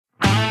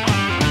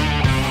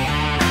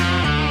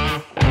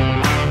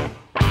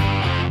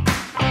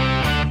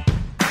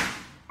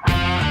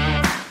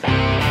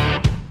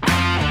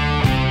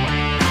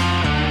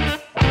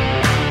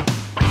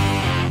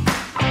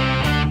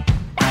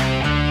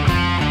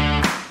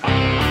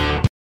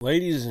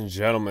Ladies and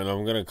gentlemen,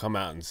 I'm going to come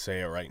out and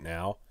say it right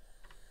now.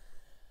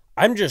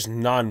 I'm just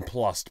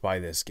nonplussed by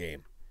this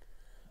game.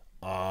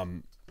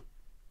 Um,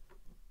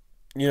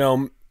 you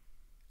know,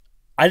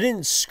 I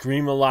didn't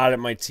scream a lot at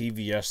my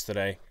TV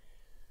yesterday.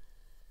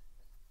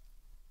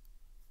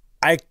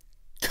 I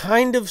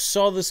kind of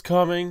saw this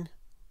coming.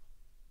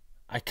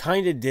 I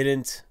kind of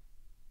didn't.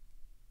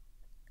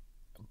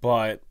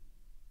 But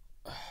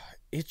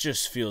it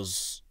just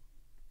feels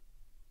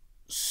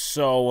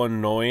so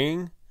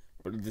annoying.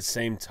 But at the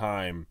same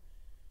time,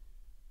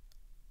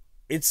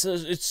 it's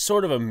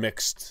sort of a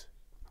mixed,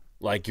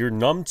 like, you're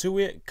numb to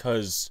it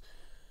because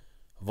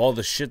of all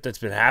the shit that's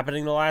been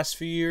happening the last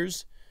few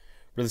years.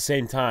 But at the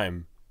same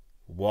time,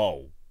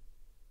 whoa,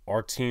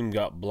 our team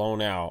got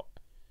blown out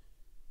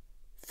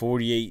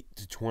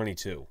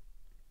 48-22.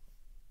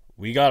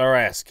 We got our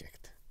ass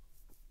kicked.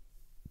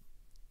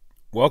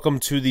 Welcome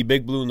to the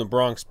Big Blue in the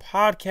Bronx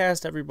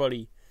podcast,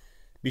 everybody.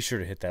 Be sure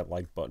to hit that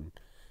like button,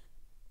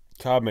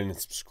 comment, and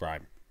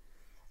subscribe.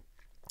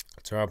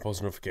 Turn on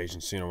post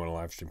notifications so you know when a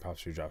live stream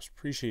pops for your jobs.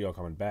 Appreciate y'all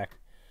coming back.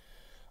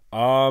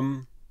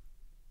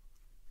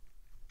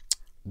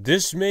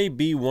 This may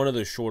be one of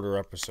the shorter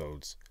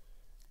episodes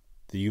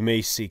that you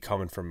may see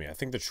coming from me. I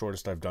think the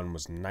shortest I've done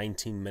was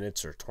 19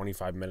 minutes or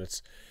 25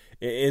 minutes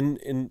in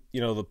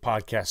the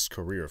podcast's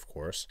career, of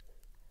course.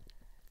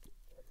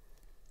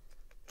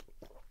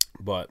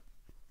 But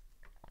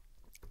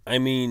I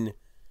mean,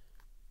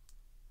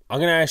 I'm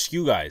going to ask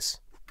you guys,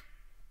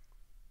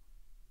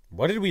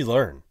 what did we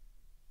learn?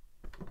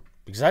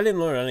 Because I didn't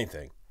learn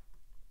anything,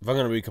 if I'm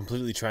going to be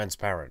completely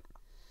transparent.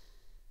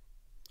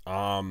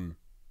 I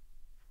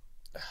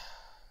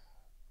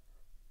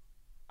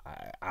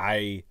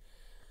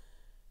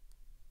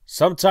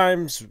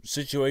sometimes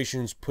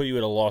situations put you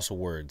at a loss of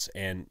words.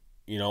 And,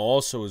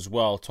 also as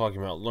well,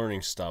 talking about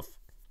learning stuff.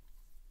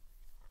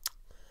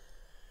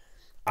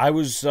 I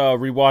was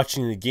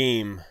rewatching the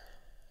game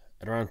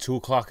at around 2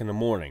 o'clock in the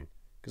morning.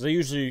 Because I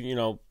usually,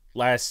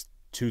 last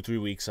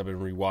 2-3 weeks I've been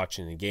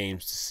rewatching the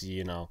games to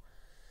see,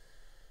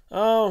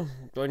 oh,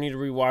 do I need to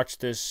rewatch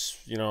this?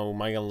 Am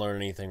I going to learn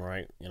anything,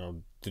 right?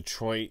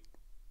 Detroit,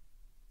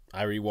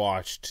 I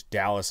rewatched.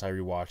 Dallas, I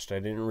rewatched. I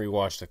didn't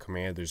rewatch the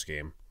Commanders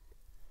game.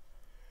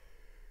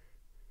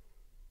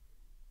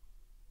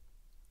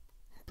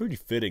 Pretty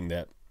fitting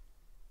that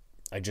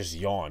I just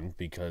yawned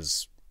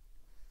because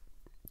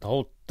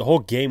the whole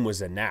game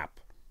was a nap.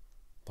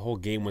 The whole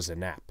game was a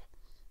nap,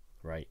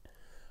 right?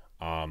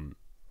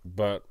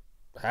 But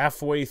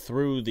halfway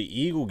through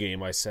the Eagle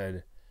game, I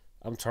said,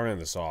 I'm turning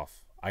this off.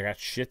 I got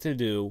shit to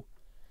do.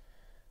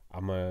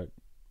 I'm a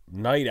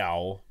night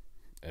owl,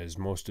 as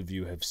most of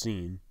you have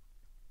seen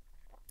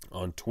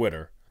on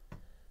Twitter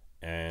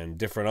and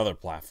different other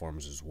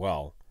platforms as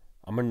well.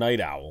 I'm a night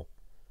owl,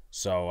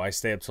 so I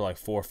stay up till like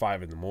 4 or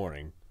 5 in the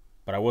morning.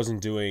 But I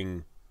wasn't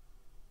doing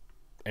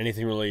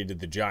anything related to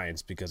the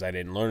Giants because I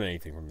didn't learn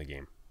anything from the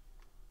game.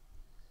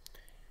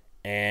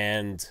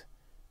 And,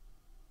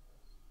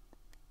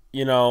 I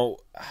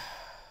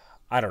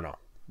don't know.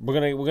 We're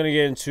gonna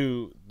get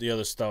into the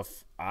other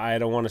stuff. I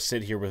don't want to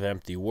sit here with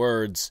empty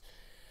words.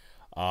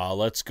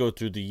 Let's go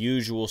through the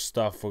usual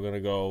stuff. We're gonna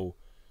go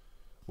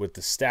with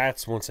the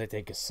stats once I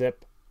take a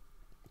sip.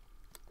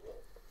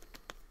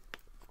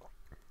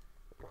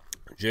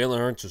 Jalen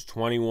Hurts was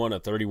 21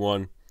 of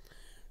 31,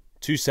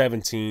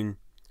 217,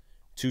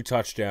 2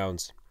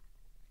 touchdowns,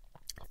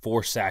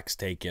 4 sacks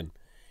taken,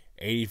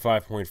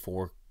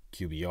 85.4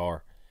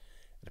 QBR,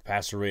 and a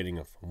passer rating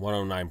of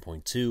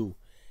 109.2.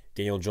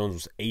 Daniel Jones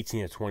was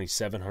 18 of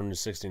 27,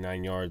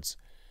 169 yards,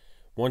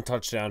 1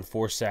 touchdown,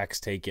 4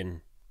 sacks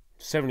taken,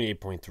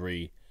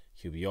 78.3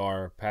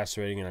 QBR,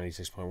 passer rating of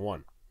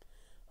 96.1.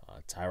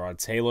 Tyrod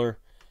Taylor,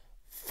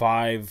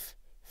 5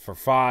 for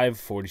 5,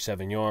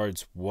 47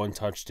 yards, 1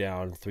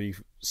 touchdown, 3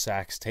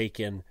 sacks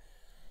taken,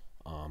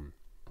 94.6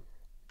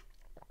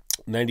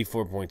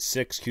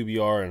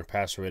 QBR, and a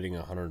passer rating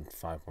of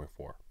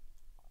 105.4.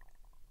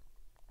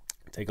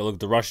 Take a look at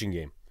the rushing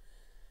game.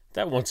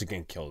 That once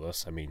again killed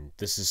us. I mean,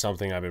 this is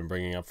something I've been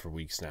bringing up for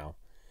weeks now.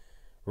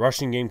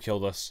 Rushing game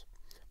killed us.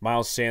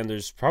 Miles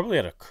Sanders probably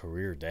had a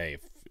career day,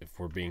 if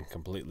we're being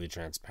completely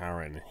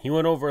transparent. He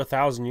went over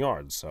 1,000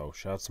 yards, so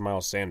shout out to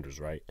Miles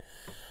Sanders, right?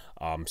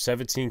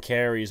 17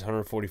 carries,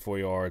 144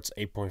 yards,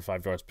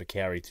 8.5 yards per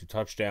carry, 2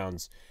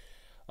 touchdowns.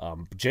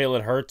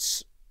 Jalen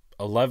Hurts,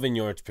 11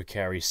 yards per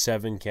carry,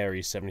 7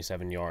 carries,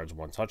 77 yards,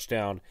 1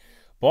 touchdown.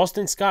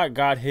 Boston Scott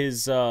got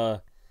his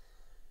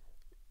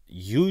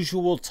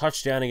usual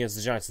touchdown against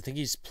the Giants. I think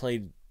he's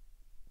played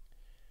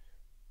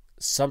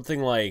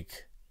something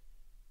like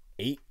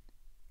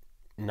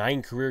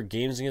 8-9 career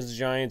games against the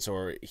Giants,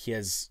 or he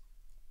has,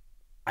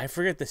 I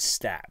forget the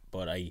stat,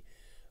 but I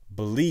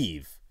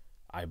believe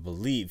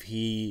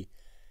he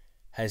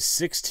has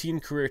 16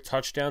 career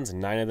touchdowns and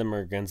 9 of them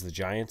are against the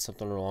Giants,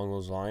 something along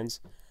those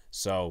lines.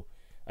 So,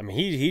 I mean,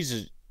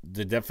 he's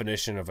the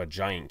definition of a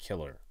giant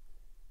killer.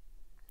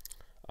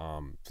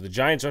 For the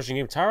Giants rushing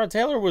game, Tyrod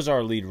Taylor was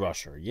our lead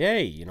rusher.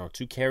 Yay,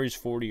 2 carries,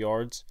 40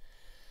 yards.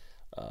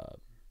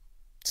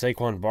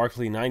 Saquon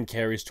Barkley, 9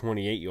 carries,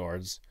 28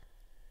 yards.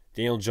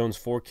 Daniel Jones,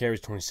 4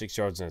 carries, 26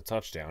 yards, and a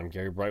touchdown.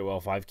 Gary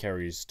Brightwell, 5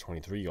 carries,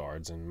 23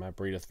 yards. And Matt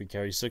Breida, 3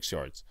 carries, 6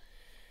 yards.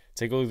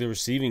 Take a look at the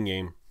receiving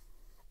game.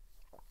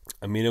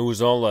 I mean, it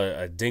was all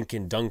a dink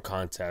and dunk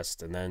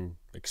contest, and then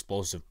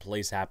explosive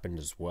plays happened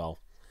as well.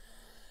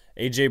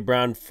 A.J.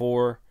 Brown,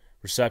 4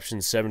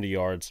 receptions, 70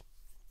 yards,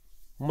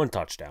 1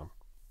 touchdown.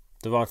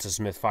 Devonta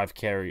Smith, 5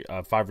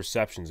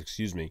 receptions,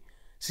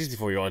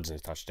 64 yards and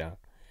a touchdown.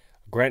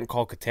 Grant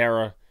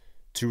Calcaterra,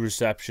 2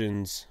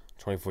 receptions,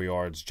 24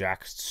 yards.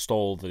 Jack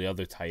Stoll, the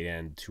other tight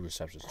end, 2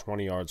 receptions,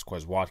 20 yards.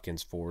 Quez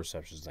Watkins, 4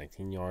 receptions,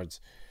 19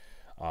 yards.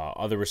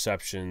 Other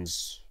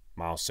receptions,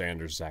 Miles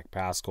Sanders, Zach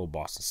Pascal,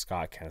 Boston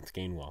Scott, Kenneth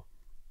Gainwell.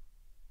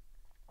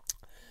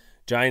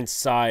 Giants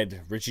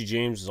side, Richie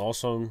James is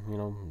also,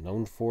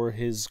 known for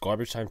his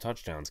garbage time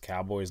touchdowns.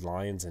 Cowboys,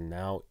 Lions, and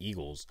now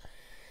Eagles.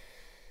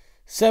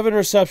 7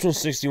 receptions,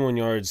 61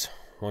 yards,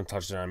 1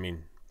 touchdown. I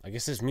mean, I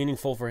guess it's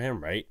meaningful for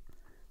him, right?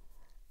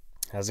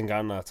 Hasn't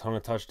gotten a ton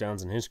of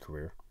touchdowns in his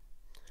career.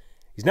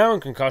 He's now in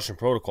concussion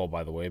protocol,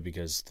 by the way,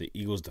 because the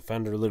Eagles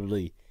defender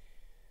literally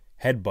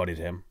headbutted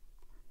him.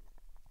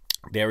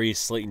 Darius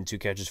Slayton, 2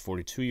 catches,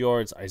 42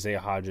 yards.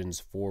 Isaiah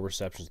Hodgins, 4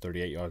 receptions,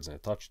 38 yards, and a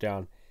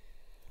touchdown.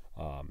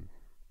 I'm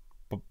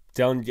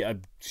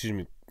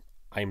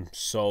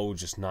so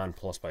just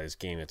nonplussed by this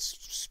game. It's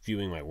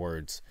spewing my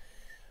words.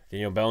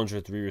 Daniel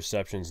Bellinger, 3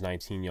 receptions,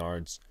 19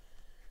 yards.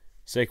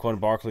 Saquon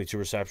Barkley, 2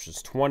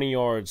 receptions, 20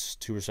 yards.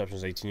 2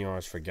 receptions, 18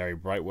 yards for Gary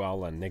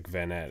Brightwell and Nick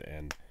Vanette.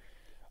 And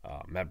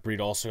Matt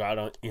Breida also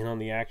got in on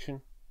the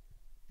action.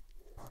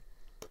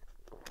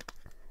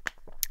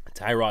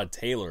 Tyrod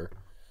Taylor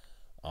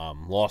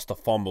lost a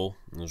fumble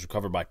and was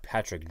recovered by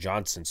Patrick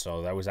Johnson.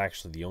 So that was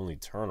actually the only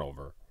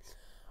turnover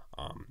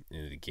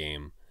in the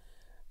game.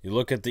 You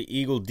look at the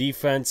Eagle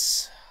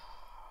defense,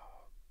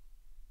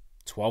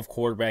 12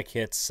 quarterback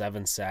hits,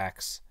 7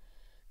 sacks,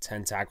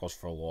 10 tackles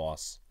for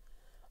loss.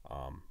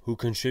 Who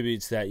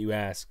contributes to that, you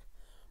ask?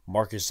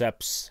 Marcus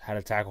Epps had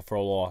a tackle for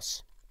a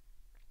loss.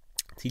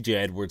 TJ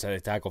Edwards had a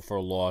tackle for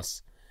a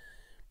loss.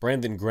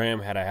 Brandon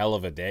Graham had a hell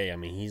of a day. I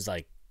mean, he's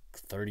like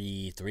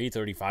 33,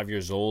 35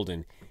 years old,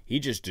 and he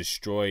just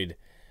destroyed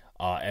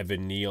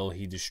Evan Neal.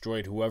 He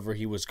destroyed whoever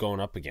he was going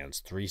up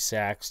against. 3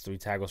 sacks, 3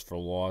 tackles for a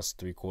loss,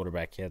 3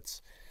 quarterback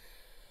hits.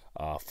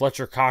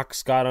 Fletcher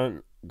Cox got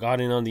in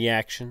on the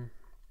action.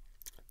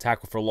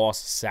 Tackle for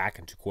loss, a sack,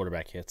 and 2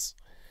 quarterback hits.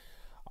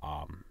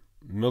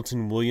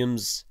 Milton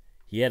Williams,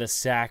 he had a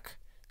sack,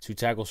 2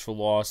 tackles for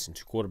loss, and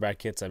 2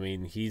 quarterback hits. I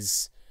mean,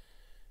 he's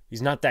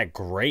not that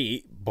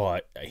great,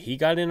 but he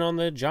got in on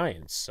the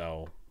Giants,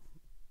 so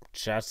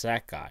shouts to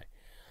that guy.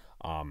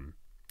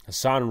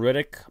 Hassan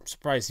Riddick, I'm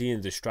surprised he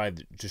didn't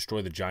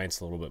destroy the Giants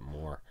a little bit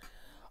more.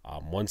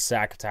 1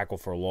 sack, a tackle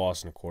for a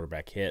loss, and a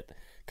quarterback hit.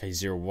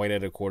 Kaiser White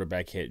had a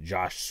quarterback hit.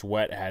 Josh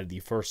Sweat had the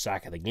first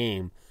sack of the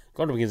game,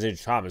 going up against Andrew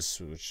Thomas,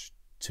 which,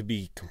 to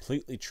be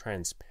completely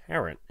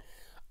transparent,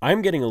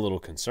 I'm getting a little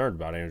concerned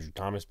about Andrew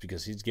Thomas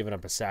because he's given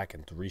up a sack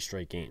in 3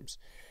 straight games.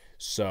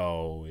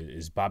 So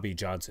is Bobby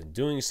Johnson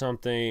doing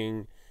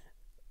something,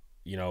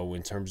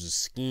 in terms of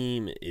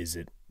scheme? Is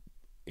it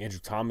Andrew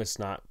Thomas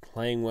not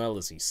playing well?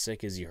 Is he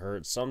sick? Is he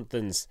hurt?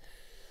 Something's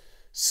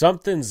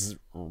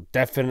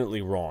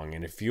definitely wrong.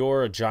 And if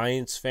you're a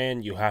Giants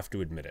fan, you have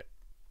to admit it.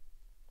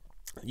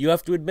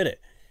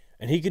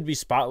 And he could be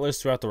spotless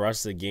throughout the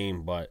rest of the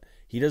game, but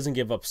he doesn't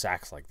give up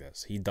sacks like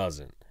this. He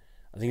doesn't.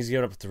 I think he's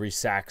given up 3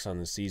 sacks on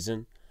the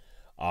season.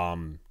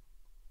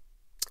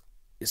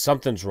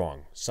 Something's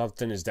wrong.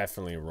 Something is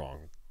definitely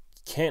wrong.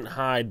 Can't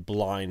hide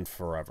blind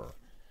forever.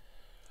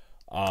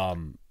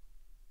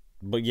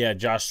 But yeah,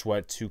 Josh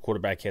Sweat, 2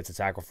 quarterback hits, a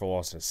tackle for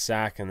loss, and a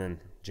sack. And then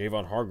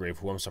Javon Hargrave,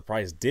 who I'm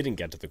surprised didn't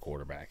get to the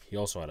quarterback. He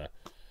also had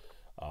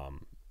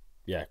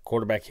a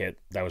quarterback hit.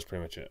 That was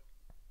pretty much it.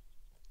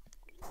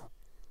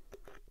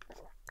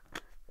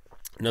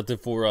 Nothing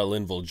for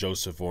Linval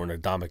Joseph or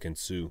Ndamukong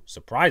Suh,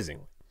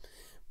 surprisingly.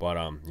 But,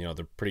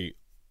 they're pretty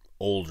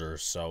older,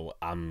 so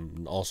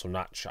I'm also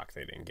not shocked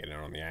they didn't get in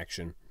on the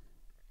action.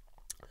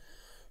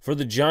 For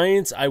the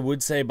Giants, I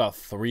would say about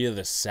 3 of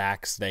the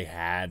sacks they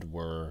had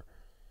were,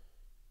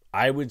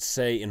 I would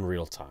say, in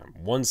real time.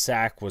 1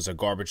 sack was a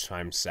garbage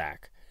time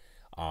sack.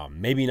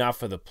 Maybe not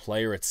for the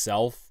player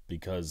itself,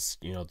 because,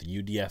 the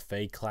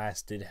UDFA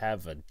class did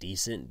have a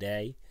decent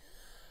day.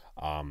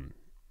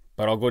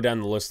 But I'll go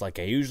down the list like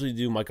I usually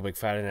do. Micah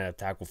McFadden had a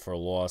tackle for a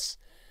loss.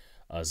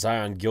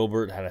 Zion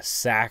Gilbert had a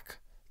sack,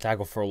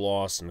 tackle for a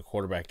loss, and a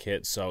quarterback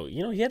hit. So,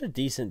 he had a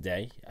decent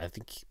day. I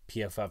think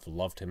PFF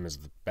loved him as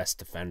the best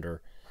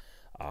defender.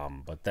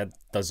 But that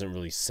doesn't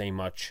really say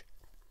much.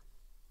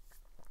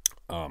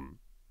 Azeez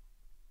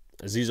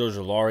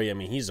Ojulari, I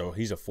mean, he's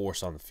a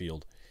force on the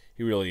field.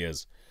 He really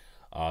is.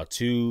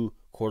 2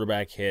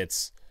 quarterback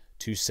hits,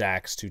 2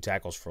 sacks, 2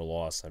 tackles for a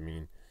loss. I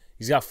mean,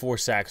 he's got 4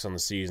 sacks on the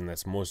season.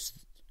 That's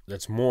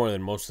more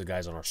than most of the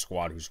guys on our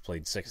squad who's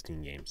played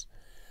 16 games.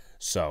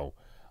 So,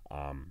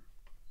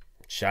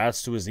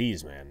 shout-outs to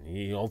Azeez,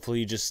 man. Hopefully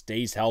he just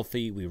stays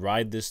healthy. We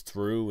ride this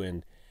through,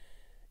 and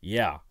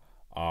yeah.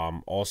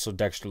 Also,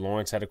 Dexter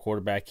Lawrence had a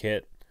quarterback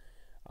hit.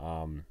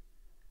 Kayvon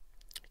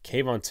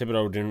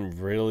Thibodeaux didn't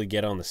really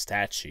get on the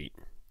stat sheet,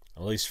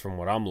 at least from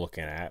what I'm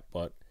looking at.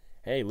 But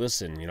hey,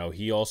 listen,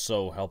 he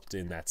also helped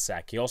in that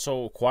sack. He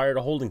also acquired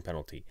a holding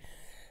penalty.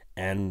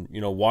 And,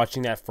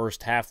 watching that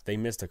first half, they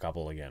missed a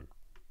couple again,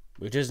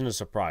 which isn't a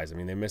surprise. I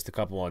mean, they missed a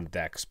couple on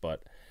Dex,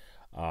 but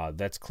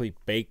that's Clete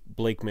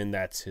Blakeman.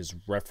 That's his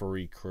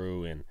referee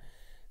crew. And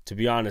to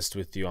be honest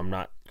with you, I'm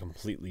not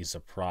completely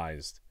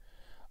surprised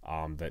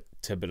that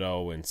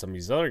Thibodeaux and some of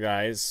these other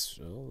guys,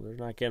 they're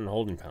not getting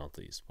holding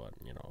penalties. But,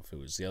 if it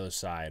was the other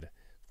side,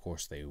 of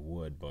course they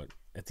would. But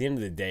at the end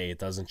of the day, it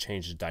doesn't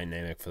change the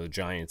dynamic for the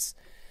Giants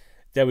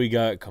that we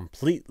got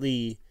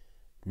completely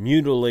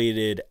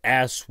mutilated,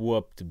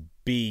 ass-whooped,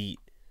 beat.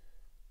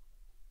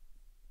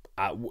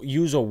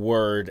 Use a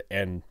word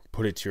and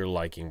put it to your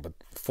liking. But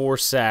 4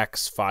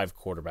 sacks, 5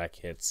 quarterback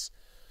hits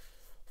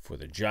for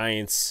the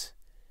Giants.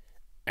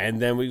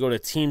 And then we go to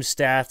team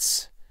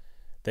stats.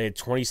 They had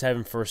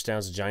 27 first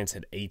downs. The Giants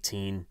had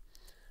 18.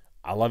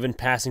 11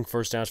 passing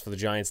first downs for the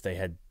Giants. They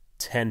had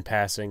 10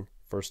 passing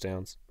first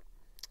downs.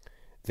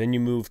 Then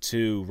you move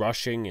to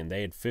rushing, and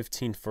they had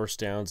 15 first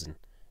downs, and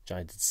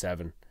Giants had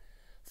 7.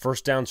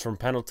 First downs from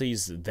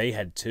penalties, they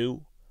had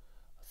 2.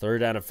 Third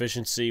down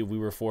efficiency, we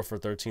were 4 for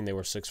 13. They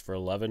were 6 for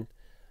 11.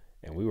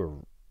 And we were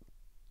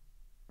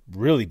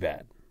really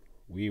bad.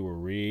 We were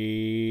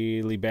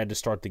really bad to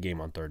start the game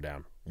on third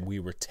down. We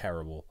were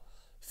terrible.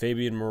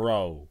 Fabian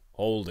Moreau,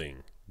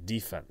 holding,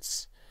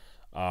 defense.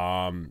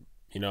 There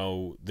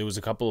was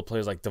a couple of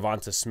players like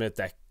Devonta Smith,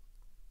 that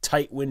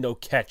tight window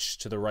catch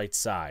to the right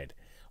side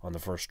on the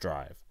first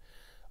drive.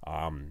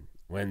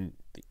 When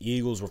the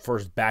Eagles were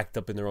first backed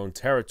up in their own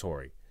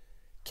territory,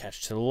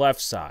 catch to the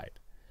left side.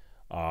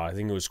 I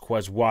think it was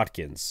Quez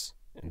Watkins,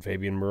 and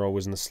Fabian Moreau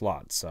was in the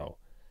slot. So,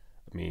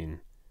 I mean,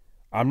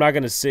 I'm not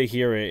going to sit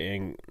here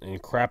and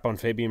crap on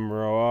Fabian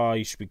Moreau. Oh,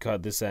 you should be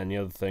cut, this, that, and the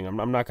other thing.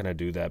 I'm not going to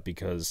do that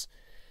because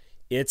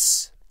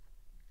it's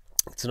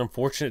an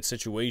unfortunate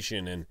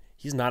situation, and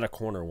he's not a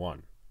corner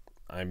 1.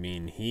 I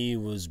mean, he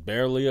was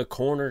barely a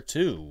corner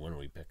 2 when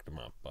we picked him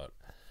up. But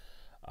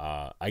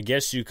I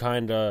guess you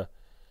kind of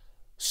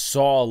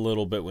saw a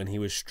little bit when he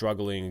was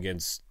struggling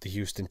against the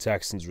Houston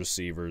Texans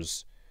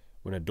receivers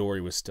when Adoree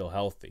was still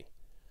healthy.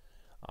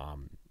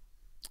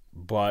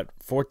 But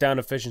fourth down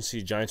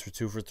efficiency, Giants were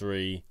 2 for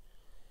 3,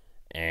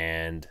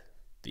 and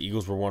the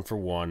Eagles were 1 for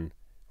 1.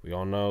 We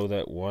all know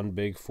that one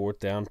big fourth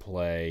down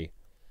play.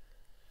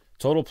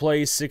 Total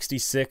plays,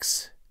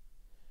 66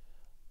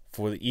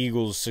 for the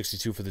Eagles,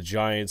 62 for the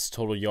Giants.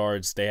 Total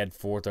yards, they had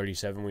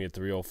 437, we had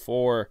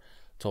 304.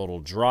 Total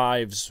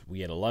drives,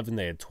 we had 11,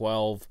 they had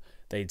 12.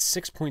 They had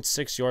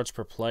 6.6 yards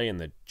per play, and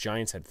the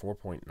Giants had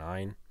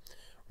 4.9.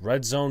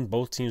 Red zone,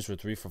 both teams were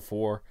 3 for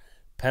 4.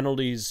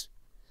 Penalties,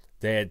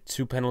 they had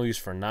 2 penalties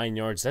for 9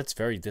 yards. That's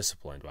very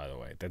disciplined, by the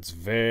way. That's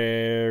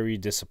very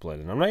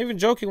disciplined. And I'm not even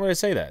joking when I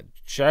say that.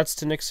 Shouts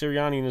to Nick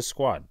Sirianni and his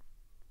squad.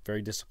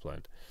 Very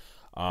disciplined.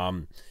 If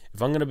I'm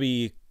going to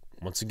be,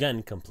 once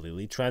again,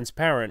 completely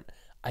transparent,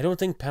 I don't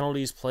think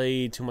penalties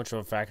play too much of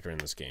a factor in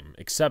this game,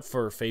 except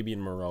for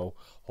Fabian Moreau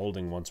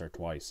holding once or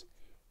twice.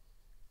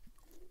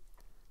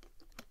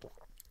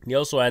 He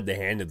also had the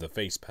hand in the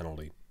face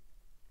penalty,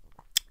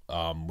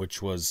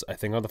 which was, I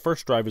think, on the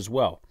first drive as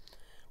well,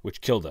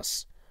 which killed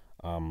us,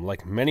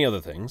 like many other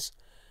things.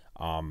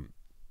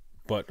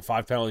 But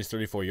 5 penalties,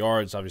 34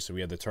 yards. Obviously,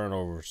 we had the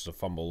turnover, which is a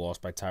fumble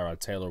lost by Tyrod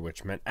Taylor,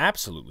 which meant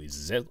absolutely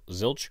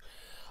zilch.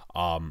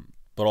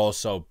 But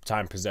also,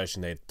 time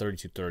possession, they had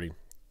 32-30,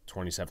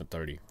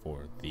 27-30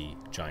 for the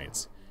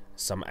Giants.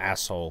 Some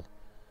asshole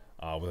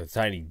with a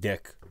tiny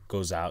dick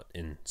goes out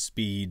and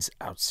speeds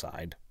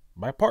outside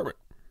my apartment.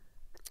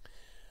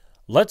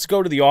 Let's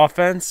go to the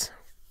offense.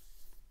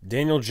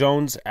 Daniel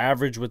Jones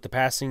average with the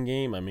passing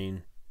game. I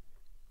mean,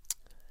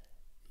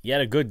 he had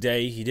a good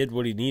day. He did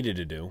what he needed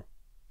to do.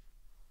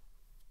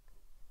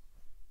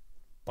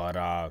 But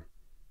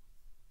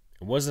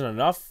it wasn't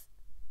enough.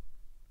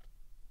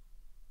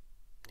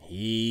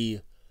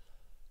 He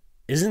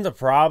isn't the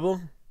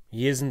problem.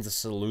 He isn't the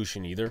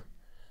solution either.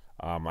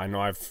 I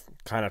know I've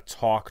kind of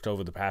talked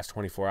over the past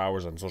 24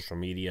 hours on social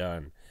media,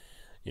 and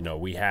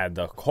we had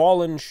the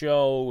call-in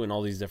show and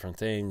all these different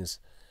things.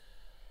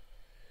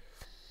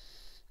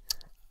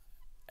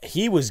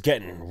 He was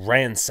getting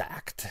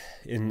ransacked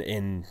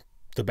in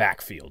the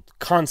backfield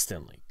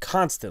constantly.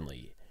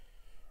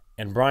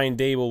 And Brian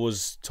Daboll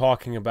was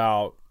talking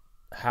about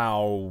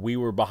how we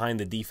were behind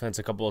the defense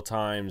a couple of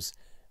times,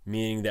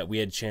 meaning that we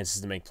had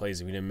chances to make plays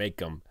and we didn't make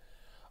them.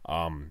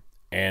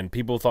 And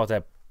people thought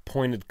that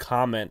pointed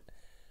comment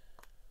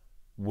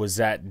was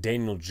at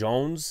Daniel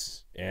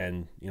Jones,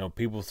 and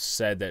people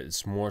said that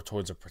it's more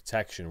towards a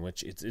protection,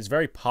 which it's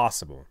very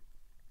possible.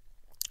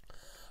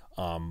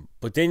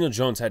 But Daniel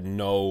Jones had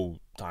no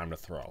time to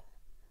throw.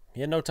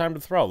 He had no time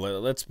to throw.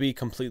 Let's be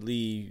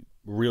completely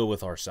real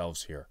with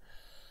ourselves here.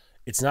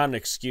 It's not an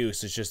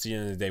excuse. It's just at the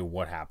end of the day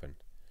what happened.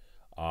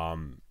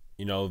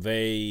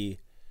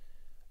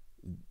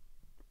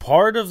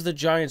 Part of the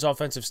Giants'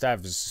 offensive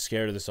staff is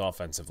scared of this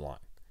offensive line.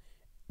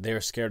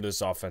 they're scared of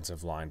this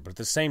offensive line. But at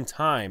the same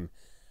time,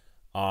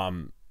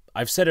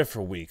 I've said it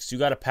for weeks. You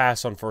got to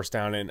pass on first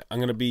down, and I'm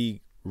going to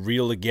be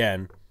real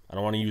again. I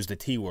don't want to use the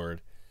T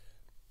word.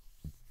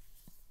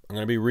 I'm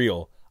going to be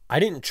real. I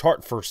didn't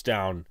chart first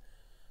down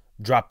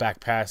drop back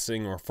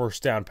passing or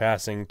first down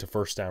passing to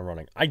first down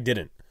running. I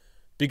didn't.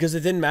 Because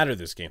it didn't matter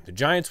this game. The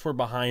Giants were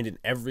behind in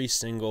every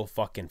single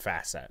fucking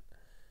facet.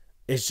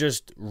 It's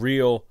just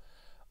real.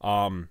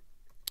 I'm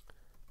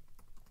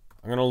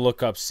going to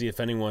look up, see if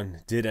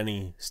anyone did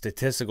any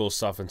statistical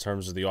stuff in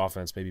terms of the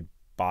offense. Maybe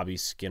Bobby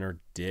Skinner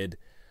did.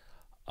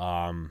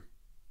 Let's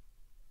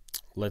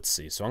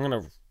see. So I'm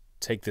going to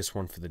take this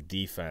one for the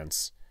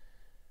defense.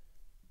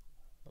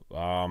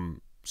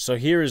 So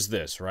here is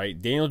this,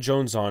 right? Daniel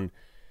Jones on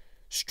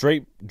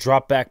straight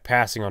drop back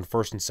passing on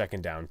first and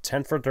second down.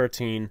 10 for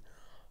 13,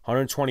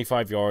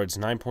 125 yards,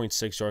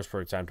 9.6 yards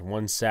per attempt,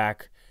 1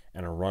 sack,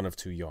 and a run of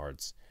 2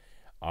 yards.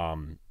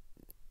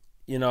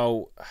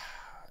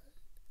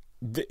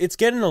 It's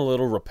getting a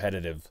little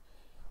repetitive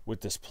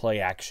with this play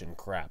action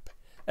crap.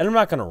 And I'm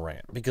not going to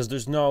rant because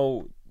there's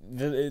no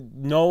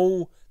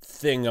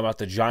thing about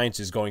the Giants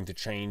is going to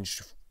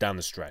change down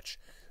the stretch.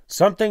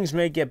 Some things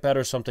may get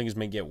better, some things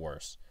may get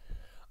worse.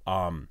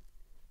 But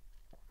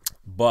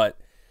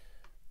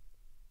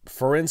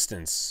for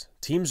instance,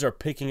 teams are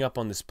picking up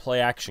on this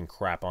play action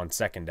crap on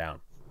second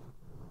down.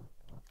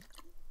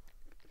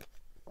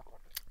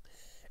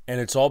 And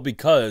it's all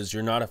because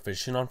you're not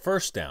efficient on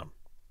first down.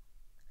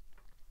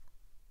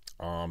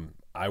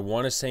 I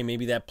want to say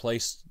maybe that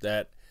place,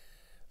 that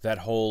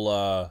whole,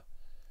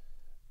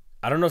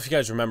 I don't know if you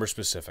guys remember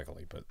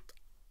specifically, but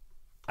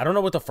I don't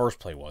know what the first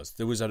play was.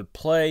 There was a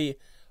play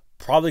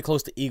probably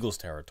close to Eagles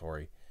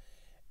territory,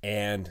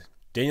 and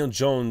Daniel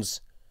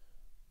Jones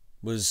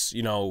was,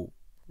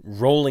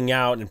 rolling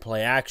out in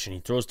play action. He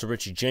throws to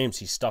Richie James.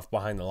 He's stuffed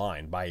behind the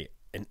line by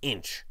an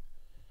inch.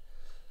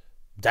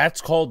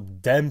 That's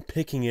called them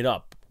picking it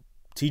up.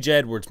 T.J.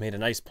 Edwards made a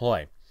nice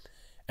play.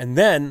 And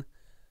then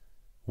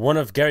one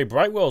of Gary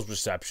Brightwell's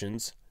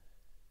receptions,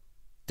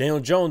 Daniel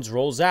Jones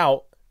rolls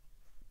out.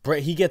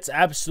 He gets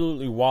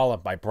absolutely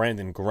walloped by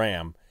Brandon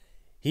Graham.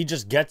 He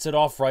just gets it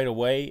off right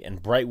away,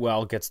 and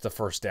Brightwell gets the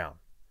first down.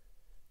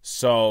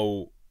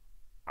 So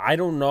I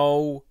don't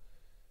know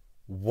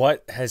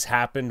what has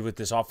happened with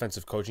this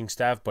offensive coaching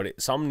staff,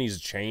 but something needs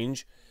to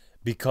change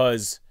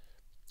because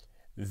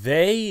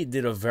they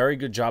did a very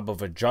good job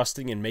of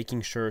adjusting and making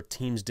sure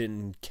teams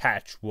didn't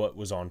catch what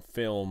was on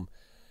film,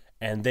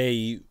 and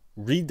they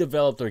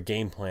redeveloped their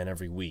game plan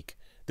every week.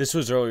 This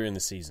was earlier in the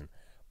season.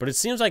 But it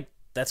seems like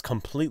that's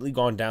completely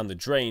gone down the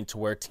drain to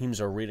where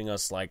teams are reading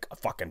us like a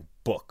fucking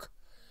book.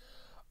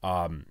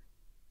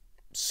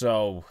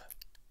 So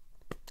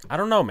I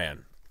don't know,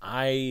 man.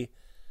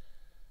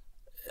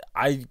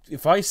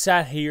 If I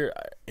sat here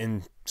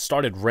and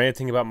started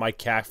ranting about Mike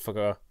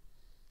Kafka,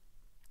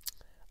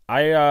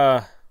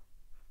 I'd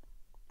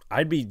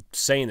be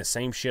saying the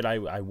same shit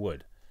I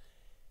would.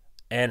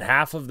 And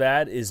half of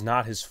that is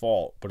not his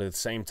fault, but at the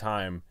same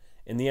time,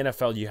 in the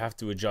NFL, you have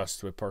to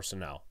adjust with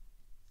personnel.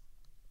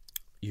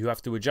 You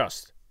have to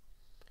adjust.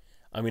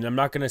 I mean, I'm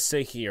not going to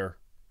sit here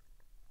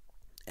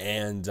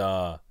and,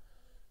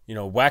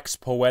 wax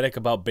poetic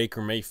about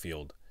Baker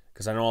Mayfield,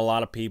 because I know a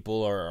lot of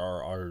people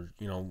are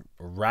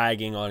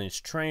ragging on his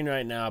train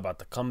right now about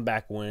the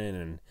comeback win,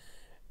 and,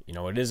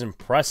 it is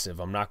impressive.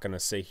 I'm not going to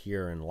sit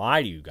here and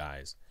lie to you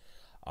guys.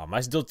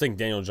 I still think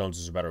Daniel Jones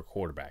is a better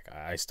quarterback.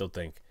 I still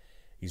think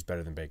he's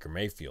better than Baker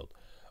Mayfield.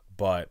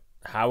 But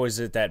how is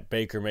it that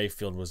Baker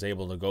Mayfield was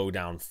able to go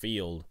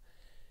downfield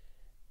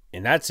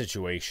in that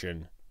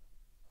situation,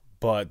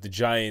 but the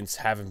Giants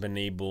haven't been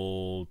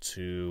able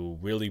to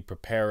really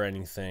prepare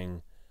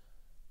anything,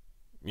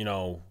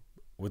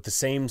 with the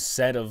same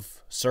set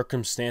of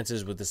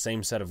circumstances, with the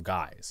same set of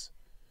guys?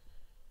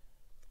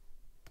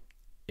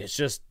 It's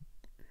just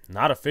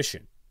not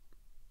efficient.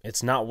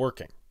 It's not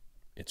working.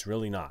 It's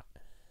really not.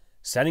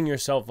 Setting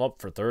yourself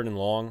up for third and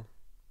long,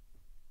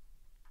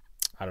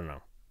 I don't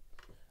know.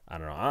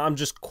 I'm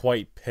just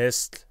quite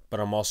pissed,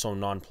 but I'm also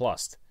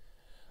nonplussed.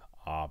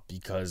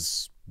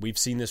 Because we've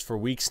seen this for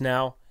weeks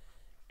now,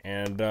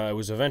 and it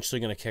was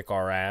eventually going to kick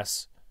our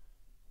ass.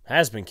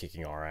 Has been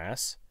kicking our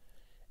ass.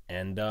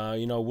 And,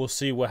 we'll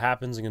see what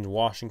happens against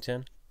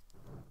Washington.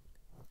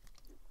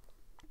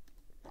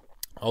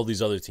 All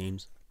these other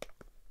teams.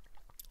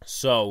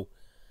 So,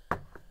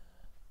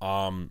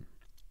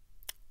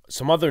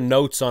 some other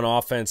notes on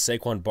offense.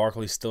 Saquon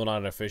Barkley still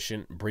not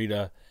efficient.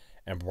 Breida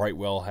and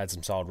Brightwell had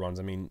some solid runs.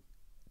 I mean,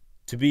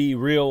 to be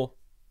real,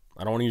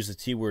 I don't want to use the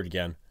T word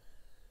again.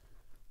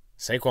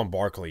 Saquon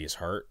Barkley is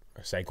hurt.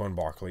 Saquon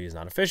Barkley is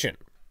not efficient.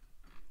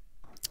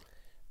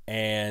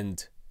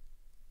 And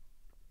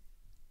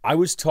I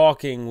was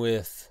talking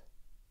with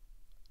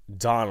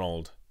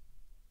Donald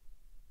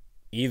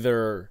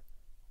either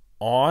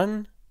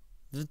on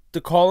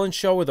the call-in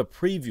show or the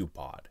preview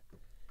pod.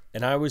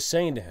 And I was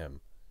saying to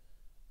him,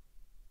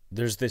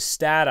 there's this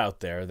stat out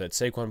there that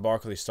Saquon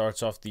Barkley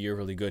starts off the year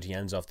really good, he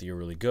ends off the year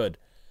really good,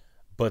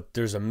 but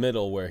there's a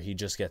middle where he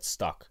just gets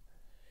stuck.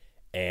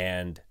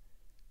 And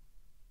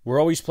we're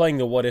always playing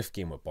the what if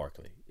game with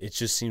Barkley. It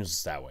just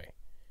seems that way.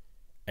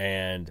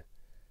 And,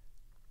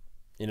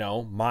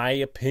 my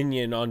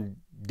opinion on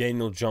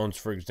Daniel Jones,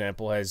 for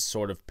example, has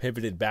sort of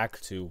pivoted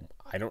back to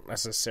I don't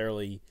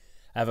necessarily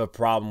have a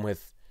problem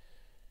with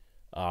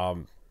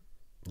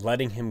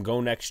letting him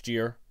go next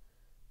year,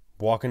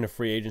 walk into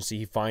free agency,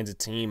 he finds a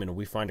team, and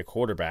we find a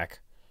quarterback.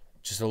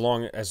 Just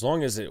as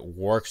long as it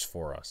works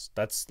for us.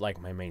 That's like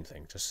my main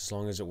thing. Just as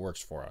long as it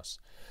works for us.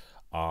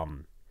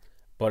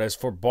 But as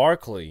for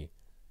Barkley,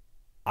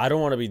 I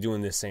don't want to be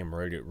doing this same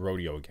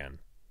rodeo again.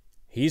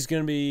 He's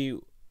going to be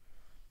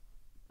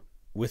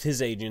with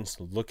his agents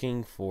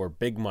looking for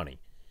big money.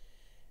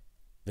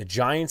 The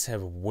Giants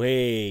have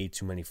way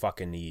too many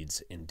fucking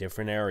needs in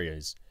different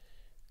areas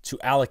to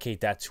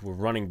allocate that to a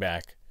running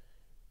back,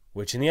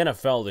 which in the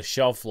NFL, the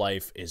shelf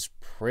life is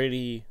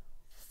pretty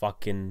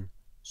fucking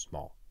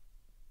small.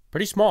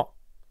 Pretty small.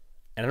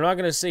 And I'm not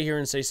going to sit here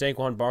and say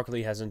Saquon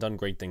Barkley hasn't done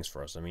great things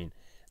for us. I mean,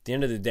 at the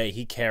end of the day,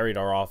 he carried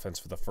our offense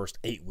for the first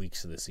 8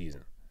 weeks of the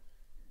season.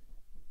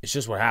 It's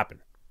just what happened.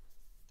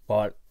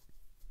 But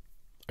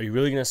are you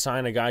really going to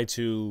sign a guy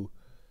to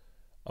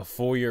a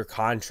 4-year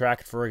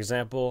contract, for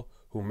example,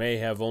 who may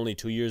have only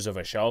 2 years of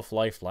a shelf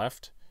life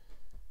left?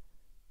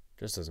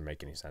 Just doesn't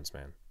make any sense,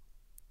 man.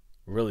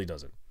 It really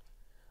doesn't.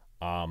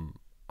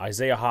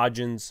 Isaiah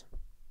Hodgins,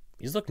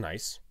 he's looked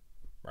nice,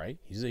 right?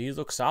 He's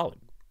looked solid.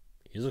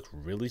 He's looked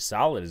really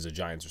solid as a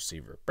Giants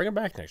receiver. Bring him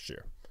back next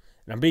year.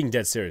 And I'm being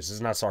dead serious. This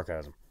is not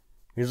sarcasm.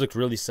 He's looked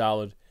really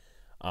solid.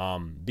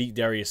 Beat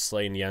Darius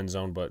Slay in the end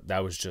zone, but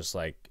that was just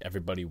like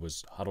everybody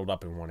was huddled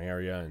up in one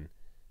area, and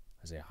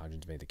Isaiah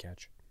Hodgins made the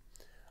catch.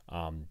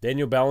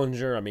 Daniel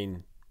Bellinger, I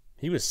mean,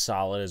 he was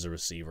solid as a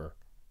receiver.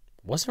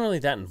 Wasn't really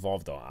that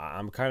involved, though.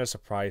 I'm kind of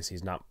surprised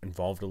he's not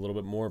involved a little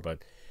bit more,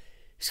 but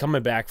he's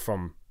coming back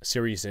from a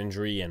serious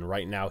injury, and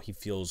right now he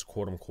feels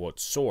quote-unquote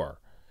sore,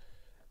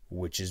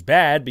 which is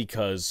bad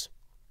because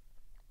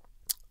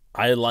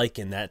I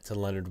liken that to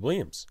Leonard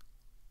Williams.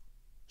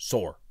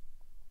 Sore.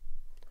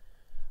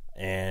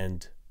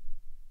 And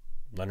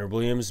Leonard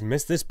Williams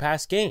missed this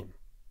past game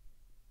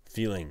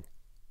feeling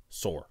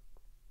sore.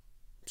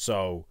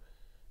 So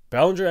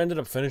Bellinger ended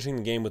up finishing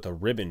the game with a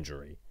rib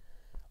injury,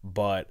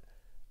 but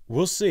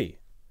we'll see.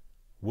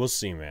 We'll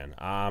see, man.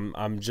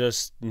 I'm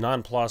just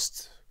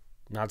nonplussed,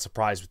 not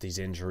surprised with these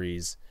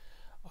injuries.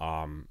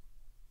 The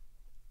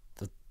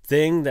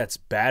thing that's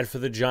bad for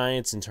the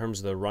Giants in terms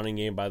of the running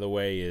game, by the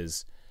way,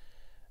 is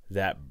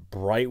that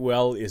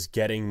Brightwell is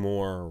getting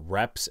more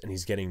reps and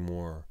he's getting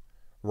more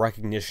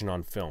recognition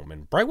on film.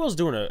 And Brightwell's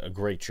doing a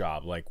great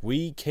job. Like,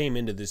 we came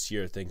into this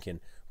year thinking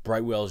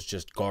Brightwell's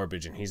just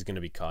garbage and he's going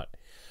to be cut.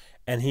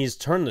 And he's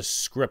turned the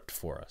script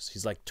for us.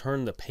 He's like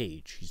turned the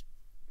page. He's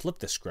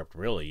flipped the script,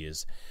 really,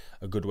 is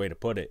a good way to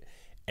put it.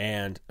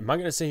 And am I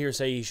going to sit here and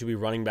say he should be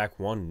running back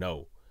one?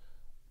 No.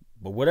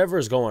 But whatever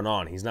is going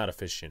on, he's not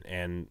efficient.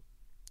 And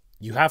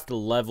you have to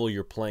level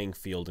your playing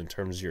field in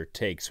terms of your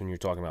takes when you're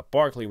talking about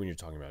Barkley, when you're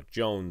talking about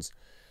Jones,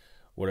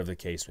 whatever the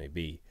case may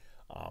be.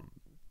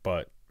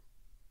 But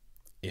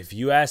if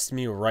you asked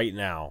me right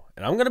now,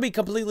 and I'm going to be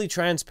completely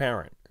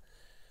transparent,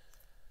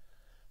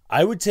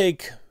 I would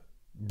take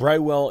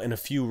Brightwell in a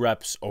few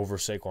reps over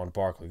Saquon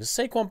Barkley. Because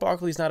Saquon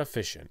Barkley's not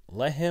efficient.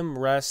 Let him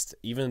rest,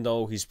 even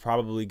though he's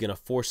probably going to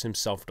force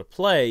himself to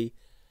play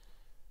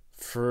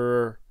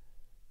for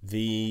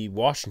the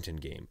Washington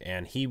game.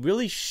 And he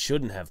really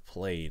shouldn't have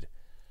played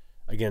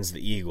against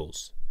the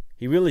Eagles.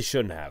 He really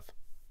shouldn't have.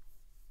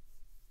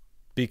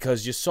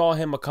 Because you saw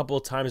him a couple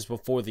of times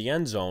before the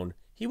end zone.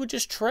 He would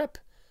just trip.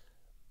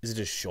 Is it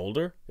his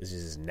shoulder? Is it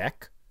his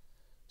neck?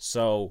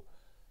 So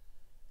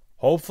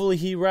hopefully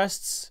he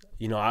rests.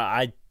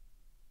 I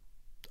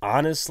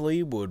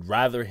honestly would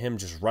rather him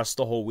just rest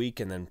the whole week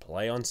and then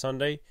play on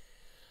Sunday.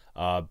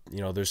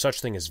 There's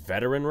such thing as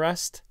veteran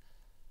rest.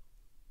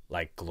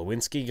 Like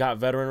Glowinski got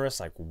veteran rest.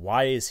 Like,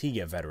 why does he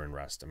get veteran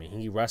rest? I mean,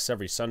 he rests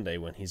every Sunday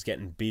when he's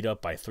getting beat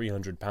up by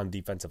 300-pound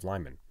defensive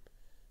linemen.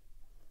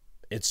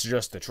 It's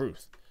just the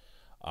truth.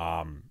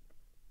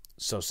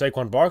 So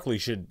Saquon Barkley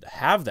should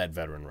have that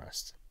veteran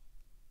rest.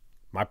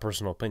 My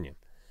personal opinion.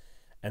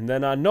 And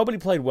then nobody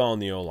played well in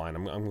the O-line.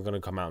 I'm going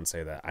to come out and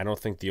say that. I don't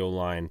think the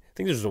O-line, I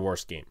think this was the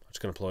worst game. I'm just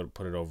going to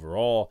put it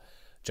overall.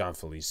 John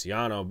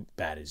Feliciano,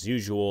 bad as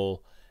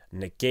usual.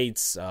 Nick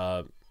Gates,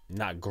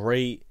 not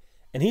great.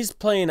 And he's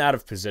playing out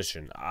of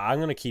position. I'm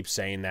going to keep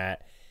saying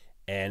that.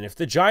 And if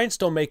the Giants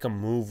don't make a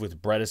move with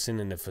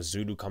Bredesen and if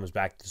Azudu comes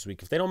back this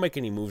week, if they don't make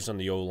any moves on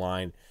the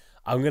O-line,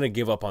 I'm going to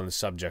give up on the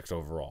subject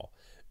overall.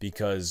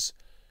 Because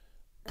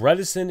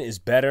Bredesen is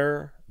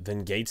better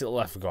than Gates at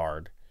left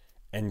guard.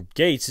 And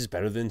Gates is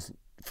better than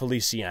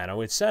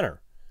Feliciano at center.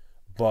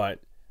 But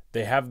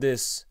they have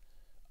this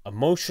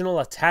emotional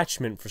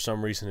attachment for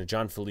some reason to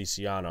John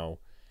Feliciano.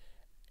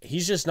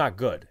 He's just not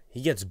good.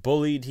 He gets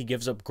bullied. He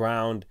gives up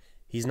ground.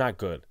 He's not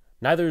good.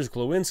 Neither is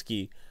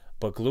Glowinski,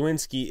 but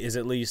Glowinski is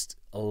at least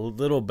a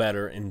little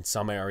better in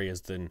some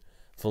areas than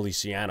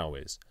Feliciano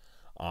is.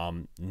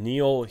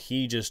 Neal,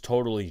 he just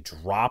totally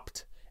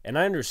dropped. And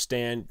I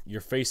understand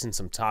you're facing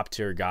some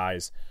top-tier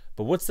guys,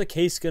 but what's the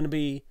case going to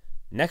be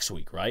next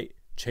week, right?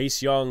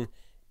 Chase Young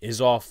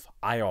is off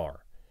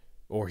IR,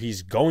 or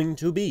he's going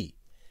to be.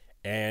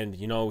 And,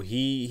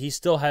 he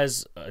still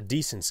has a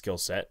decent skill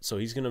set, so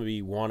he's going to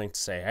be wanting to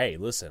say, hey,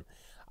 listen,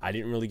 I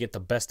didn't really get the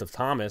best of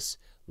Thomas.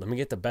 Let me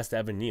get the best of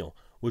Evan Neal,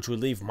 which would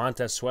leave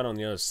Montez Sweat on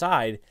the other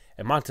side.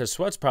 And Montez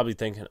Sweat's probably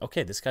thinking,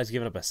 okay, this guy's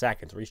giving up a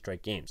sack in 3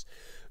 straight games.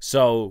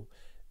 So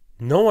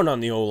no one on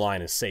the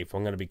O-line is safe.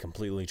 I'm going to be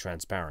completely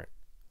transparent.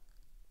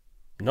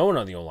 No one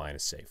on the O-line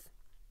is safe.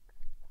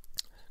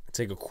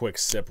 Take a quick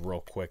sip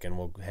real quick, and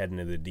we'll head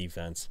into the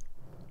defense.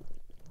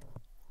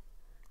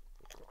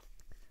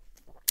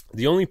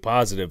 The only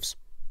positives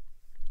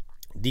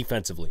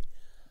defensively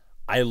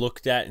I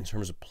looked at in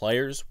terms of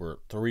players were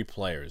 3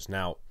 players.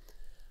 Now,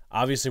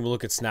 obviously, we'll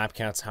look at snap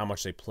counts, how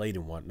much they played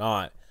and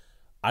whatnot.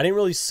 I didn't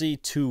really see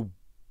too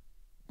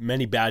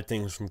many bad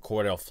things from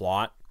Cordell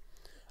Flott.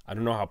 I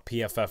don't know how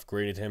PFF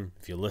graded him,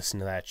 if you listen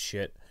to that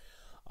shit.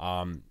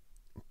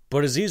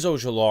 But Azeez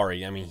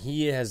Ojulari, I mean,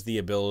 he has the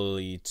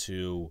ability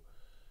to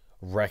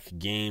wreck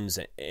games,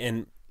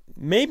 and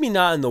maybe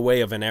not in the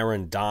way of an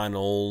Aaron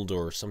Donald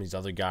or some of these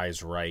other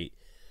guys, right?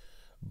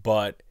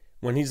 But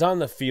when he's on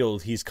the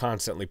field, he's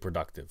constantly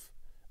productive.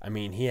 I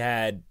mean, he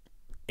had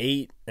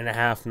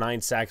 8.5,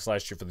 9 sacks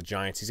last year for the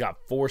Giants. He's got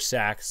 4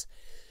 sacks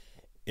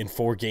in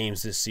 4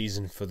 games this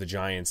season for the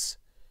Giants.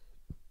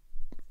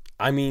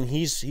 I mean,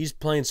 he's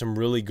playing some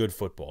really good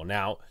football.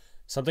 Now,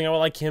 something I would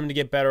like him to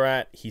get better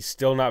at, he's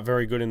still not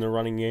very good in the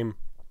running game,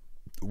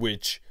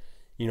 which,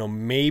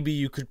 maybe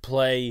you could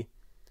play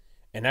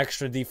an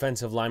extra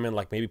defensive lineman,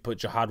 like maybe put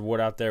Jahad Wood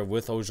out there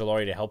with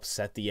Ojulari to help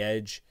set the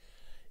edge.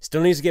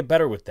 Still needs to get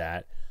better with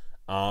that.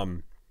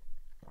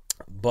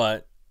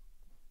 But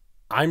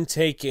I'm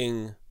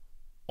taking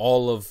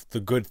all of the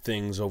good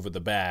things over the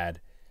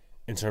bad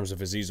in terms of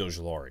Azeez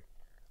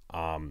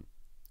Ojulari.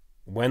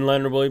 When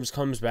Leonard Williams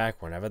comes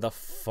back, whenever the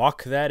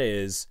fuck that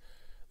is,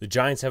 the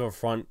Giants have a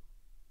front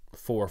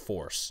 4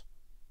 force.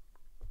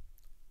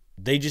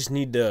 They just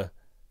need to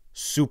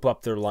soup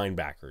up their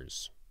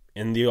linebackers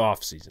in the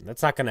offseason.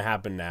 That's not going to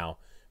happen now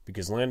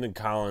because Landon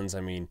Collins,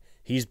 I mean,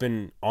 he's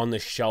been on the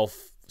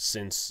shelf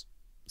since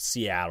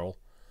Seattle.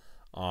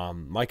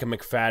 Micah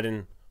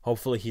McFadden,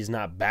 hopefully he's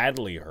not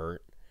badly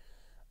hurt.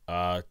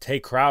 Tay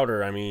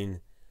Crowder, I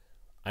mean,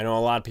 I know a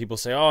lot of people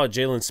say, oh,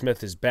 Jalen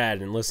Smith is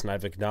bad. And listen,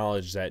 I've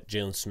acknowledged that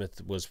Jalen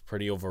Smith was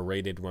pretty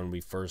overrated when we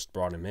first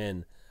brought him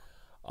in.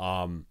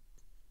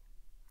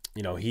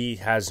 He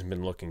hasn't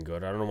been looking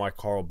good. I don't know why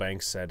Carl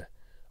Banks said,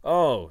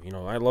 oh,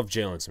 I love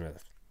Jalen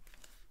Smith.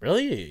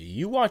 Really? Are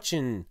you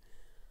watching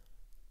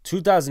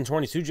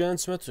 2022 Jalen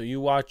Smith, or are you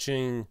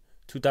watching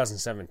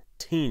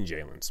 2017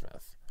 Jalen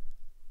Smith?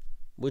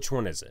 Which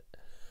one is it?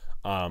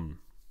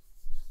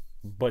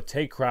 But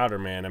Tay Crowder,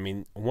 man, I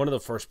mean, one of the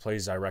first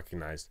plays I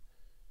recognized,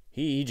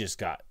 he just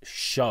got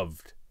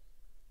shoved.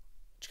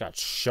 Just got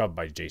shoved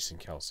by Jason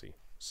Kelce.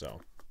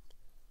 So,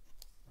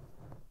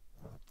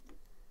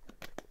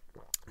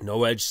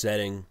 no edge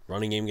setting,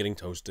 running game getting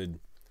toasted,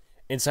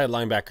 inside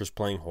linebackers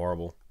playing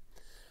horrible.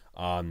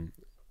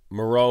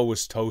 Moreau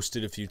was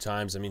toasted a few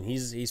times. I mean,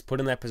 he's put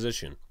in that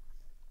position.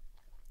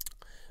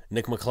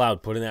 Nick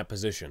McLeod put in that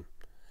position.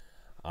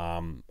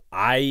 I'm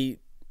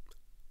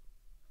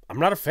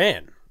not a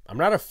fan. I'm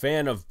not a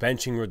fan of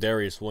benching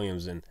Rodarius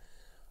Williams. And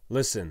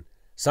listen,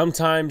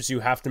 sometimes you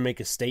have to make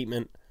a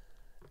statement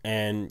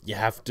and you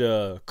have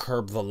to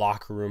curb the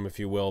locker room, if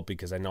you will,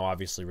 because I know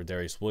obviously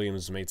Rodarius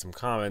Williams made some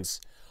comments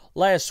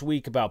last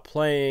week about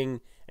playing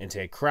and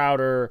Tay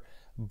Crowder.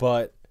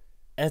 But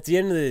at the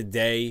end of the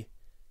day,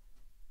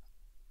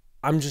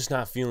 I'm just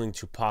not feeling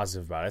too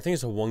positive about it. I think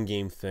it's a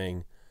one-game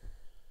thing.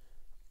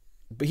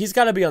 But he's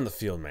got to be on the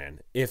field, man.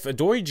 If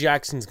Adoree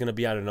Jackson's going to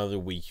be out another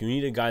week, you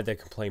need a guy that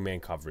can play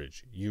man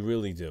coverage. You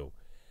really do.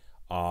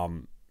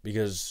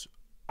 Because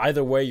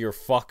either way, you're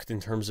fucked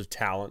in terms of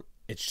talent.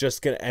 It's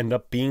just going to end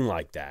up being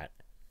like that.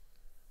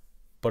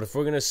 But if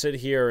we're going to sit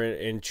here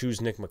and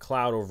choose Nick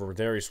McLeod over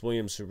Rodarius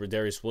Williams, who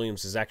Rodarius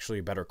Williams is actually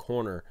a better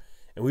corner,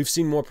 and we've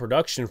seen more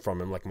production from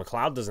him. Like,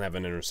 McLeod doesn't have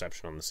an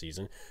interception on the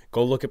season.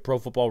 Go look at Pro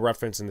Football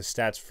Reference and the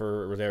stats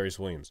for Rodarius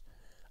Williams.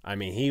 I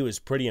mean, he was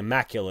pretty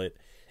immaculate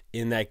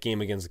in that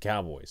game against the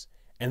Cowboys.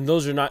 And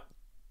those are not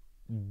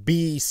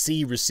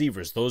BC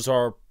receivers. Those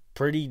are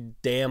pretty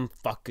damn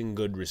fucking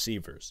good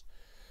receivers.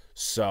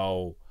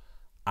 So,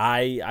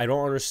 I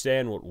don't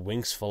understand what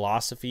Wink's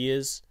philosophy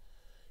is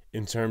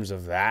in terms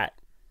of that.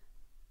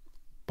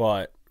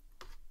 But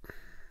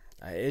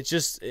it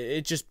just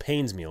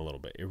pains me a little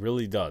bit. It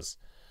really does.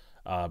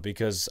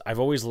 Because I've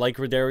always liked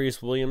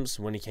Rodarius Williams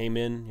when he came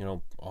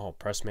in,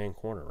 press man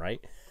corner, right?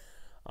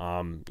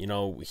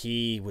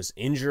 He was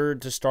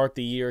injured to start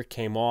the year,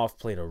 came off,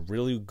 played a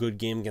really good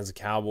game against the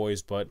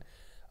Cowboys, but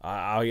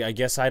I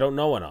guess I don't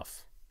know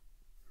enough,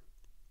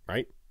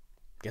 right?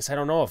 I guess I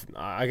don't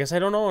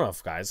know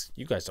enough, guys.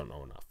 You guys don't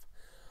know enough.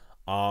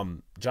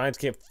 Giants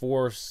get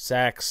 4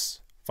 sacks,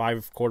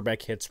 5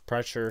 quarterback hits.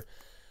 Pressure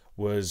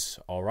was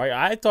all right.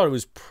 I thought it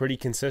was pretty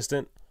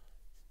consistent.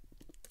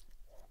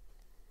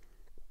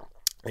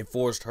 They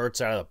forced Hurts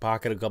out of the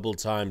pocket a couple of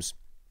times.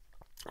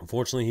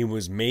 Unfortunately, he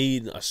was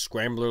made a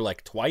scrambler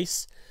like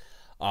twice.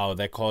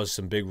 That caused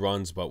some big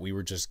runs, but we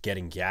were just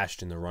getting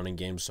gashed in the running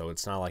game, so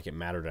it's not like it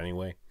mattered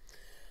anyway.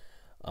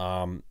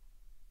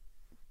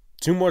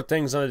 Two more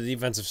things on the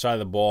defensive side of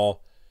the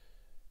ball.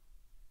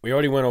 We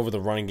already went over the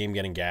running game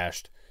getting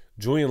gashed.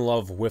 Julian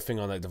Love whiffing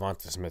on that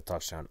Devonta Smith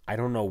touchdown. I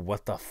don't know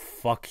what the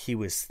fuck he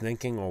was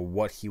thinking or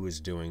what he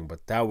was doing,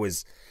 but that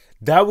was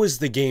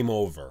the game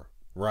over,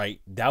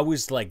 right? That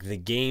was like the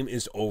game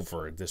is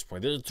over at this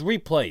point. There's three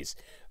plays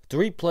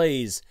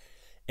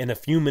in a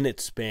few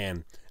minutes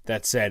span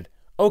that said,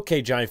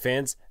 okay, Giant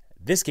fans,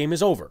 this game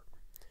is over.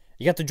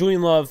 You got the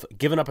Julian Love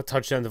giving up a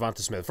touchdown to Devonta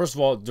Smith. First of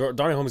all,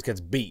 Darnell Holmes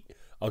gets beat,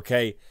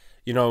 okay?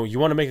 You know, you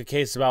want to make a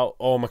case about,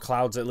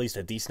 McLeod's at least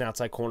a decent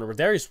outside corner.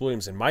 Darius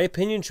Williams, in my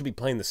opinion, should be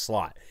playing the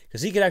slot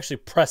because he could actually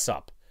press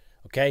up,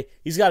 okay?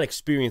 He's got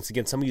experience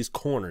against some of these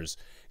corners,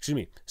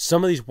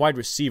 some of these wide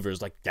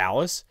receivers like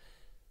Dallas,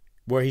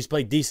 where he's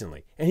played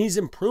decently. And he's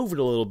improved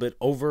a little bit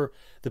over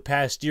the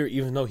past year,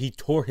 even though he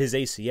tore his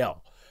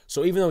ACL.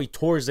 So even though he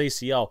tore his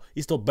ACL,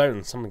 he's still better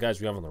than some of the guys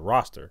we have on the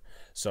roster.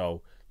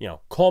 So,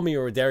 call me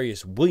a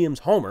Darius Williams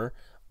homer.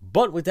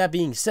 But with that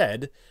being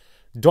said,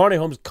 Darnay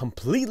Holmes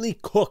completely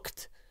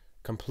cooked.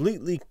 It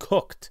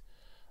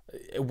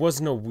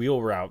wasn't a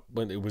wheel route,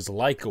 but it was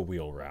like a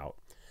wheel route.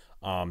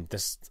 I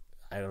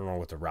don't know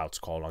what the route's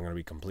called. I'm going to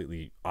be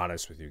completely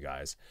honest with you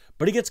guys.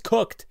 But he gets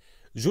cooked.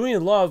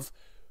 Julian Love,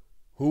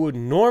 who would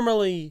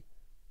normally,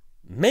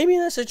 maybe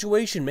in that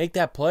situation, make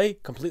that play,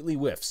 completely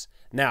whiffs.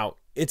 Now,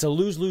 it's a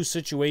lose-lose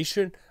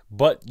situation,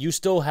 but you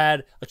still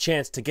had a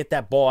chance to get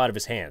that ball out of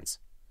his hands.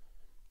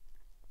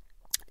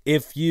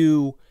 If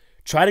you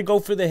try to go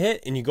for the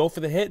hit and you go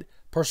for the hit,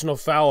 personal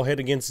foul hit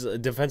against a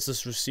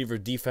defenseless receiver,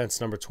 defense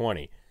number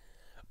 20.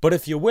 But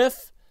if you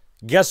whiff,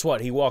 guess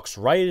what? He walks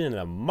right into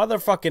the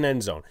motherfucking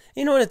end zone.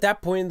 You know what? At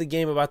that point in the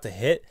game about the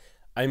hit,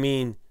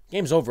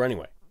 game's over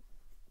anyway.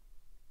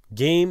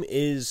 Game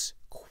is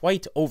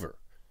quite over.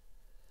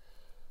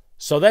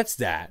 So that's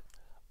that.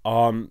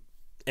 And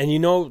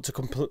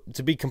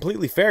to be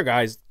completely fair,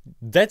 guys,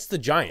 that's the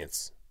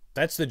Giants.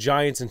 That's the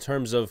Giants in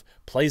terms of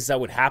plays that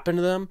would happen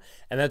to them,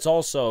 and that's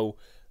also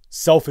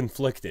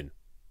self-inflicted.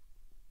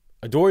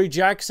 Adoree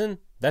Jackson,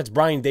 that's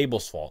Brian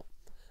Daboll's fault.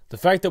 The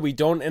fact that we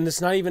don't, and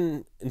it's not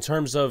even in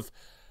terms of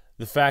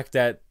the fact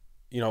that,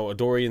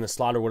 Adoree in the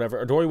slot or whatever.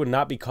 Adoree would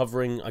not be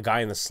covering a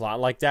guy in the slot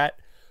like that,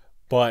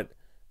 but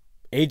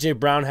A.J.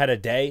 Brown had a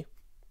day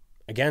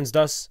against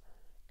us,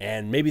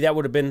 and maybe that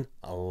would have been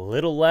a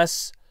little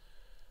less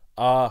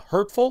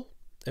hurtful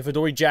if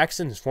Adoree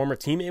Jackson, his former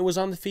teammate, was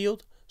on the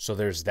field. So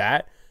there's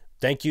that.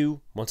 Thank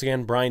you, once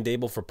again, Brian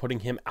Daboll, for putting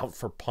him out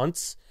for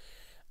punts.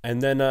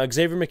 And then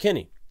Xavier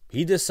McKinney.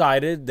 He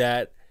decided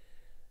that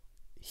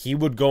he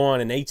would go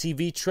on an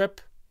ATV trip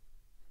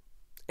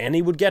and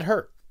he would get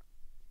hurt.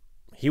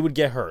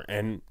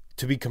 And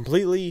to be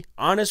completely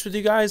honest with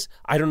you guys,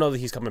 I don't know that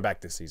he's coming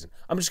back this season.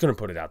 I'm just going to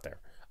put it out there.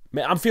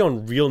 Man, I'm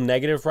feeling real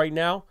negative right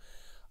now.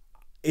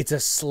 It's a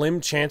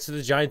slim chance that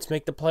the Giants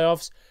make the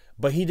playoffs,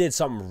 but he did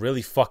something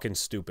really fucking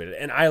stupid.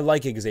 And I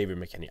like Xavier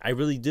McKinney. I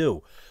really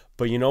do.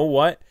 But you know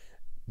what?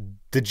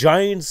 The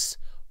Giants'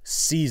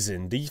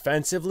 season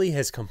defensively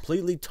has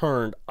completely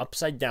turned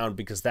upside down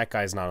because that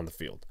guy's not on the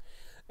field.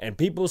 And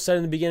people said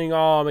in the beginning,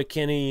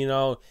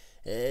 McKinney,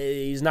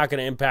 he's not going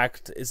to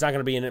impact. It's not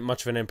going to be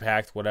much of an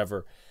impact,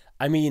 whatever.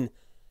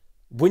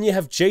 When you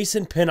have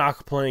Jason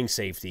Pinnock playing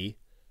safety,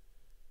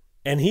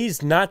 and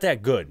he's not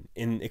that good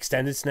in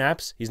extended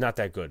snaps. He's not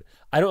that good.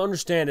 I don't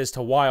understand as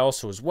to why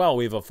also as well.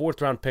 We have a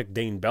fourth-round pick,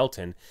 Dane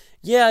Belton.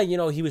 Yeah,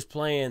 he was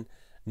playing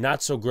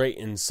not so great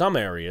in some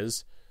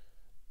areas,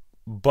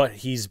 but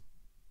he's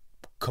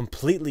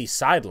completely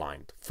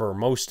sidelined for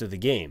most of the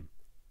game.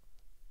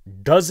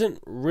 Doesn't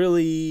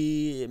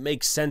really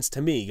make sense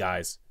to me,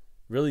 guys.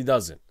 Really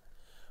doesn't.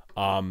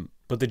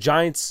 But the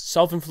Giants'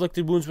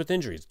 self-inflicted wounds with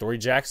injuries. Adoree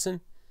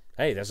Jackson,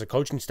 hey, that's a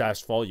coaching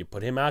staff's fault. You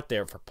put him out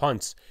there for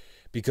punts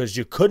because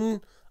you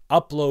couldn't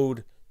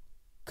upload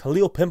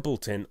Khalil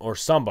Pimpleton or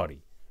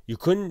somebody. You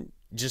couldn't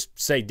just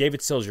say,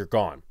 David Sills, you're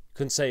gone. You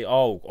couldn't say,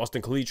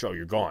 Austin Calitro,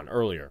 you're gone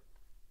earlier.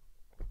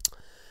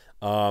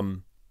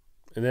 And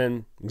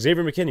then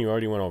Xavier McKinney, you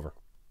already went over.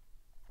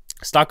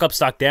 Stock up,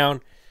 stock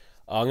down.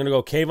 I'm going to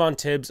go Kayvon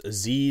Tibbs,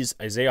 Azeez,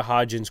 Isaiah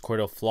Hodgins,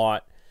 Cordell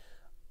Flott.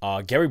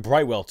 Gary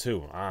Brightwell,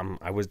 too.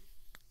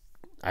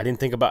 I didn't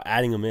think about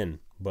adding him in,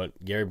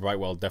 but Gary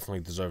Brightwell definitely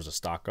deserves a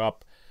stock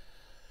up.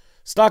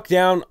 Stock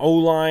down,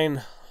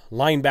 O-line,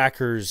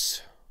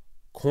 linebackers,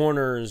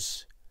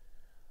 corners,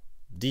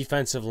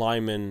 defensive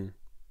linemen,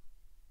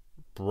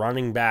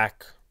 running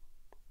back,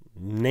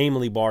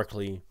 namely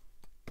Barkley.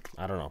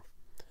 I don't know.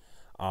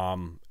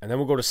 And then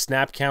we'll go to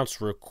snap counts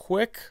real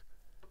quick.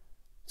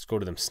 Let's go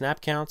to them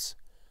snap counts.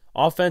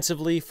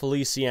 Offensively,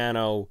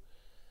 Feliciano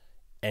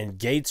and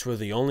Gates were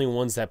the only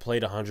ones that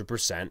played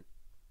 100%.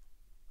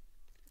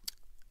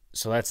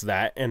 So that's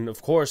that. And,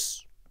 of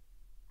course,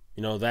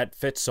 that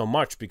fits so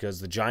much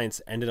because the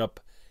Giants ended up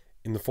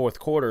in the fourth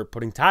quarter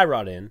putting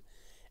Tyrod in.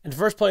 And the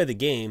first play of the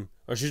game,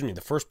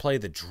 the first play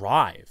of the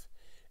drive,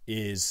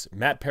 is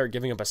Matt Parrott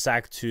giving up a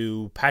sack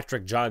to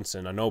Patrick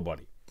Johnson, a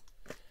nobody.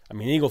 I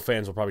mean, Eagle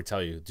fans will probably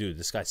tell you, dude,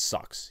 this guy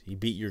sucks. He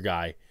beat your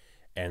guy,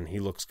 and he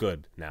looks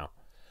good now.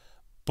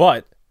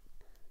 But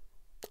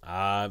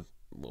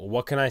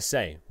what can I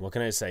say? What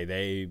can I say?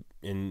 They,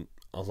 in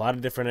a lot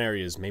of different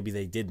areas, maybe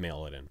they did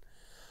mail it in.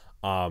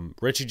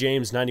 Richie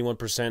James,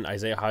 91%.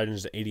 Isaiah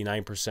Hodgins,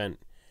 89%.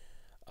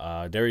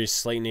 Darius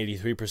Slayton,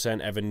 83%.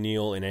 Evan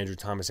Neal and Andrew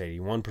Thomas,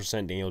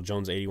 81%. Daniel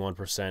Jones,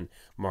 81%.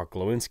 Mark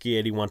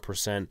Lewinsky,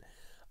 81%.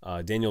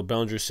 Daniel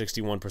Bellinger,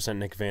 61%.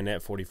 Nick Van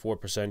Nett,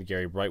 44%.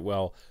 Gary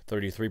Brightwell,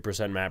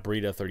 33%. Matt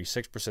Breida,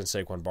 36%.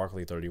 Saquon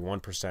Barkley,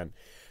 31%.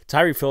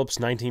 Tyree Phillips,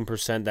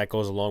 19%. That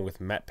goes along with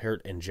Matt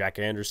Parrott and Jack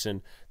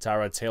Anderson.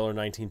 Tyrod Taylor,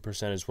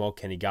 19% as well.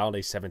 Kenny Galladay,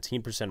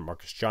 17%.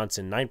 Marcus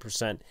Johnson,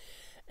 9%.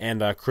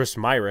 And Chris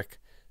Myrick,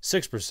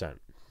 6%.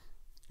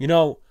 You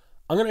know,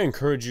 I'm going to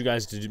encourage you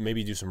guys to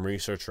maybe do some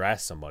research or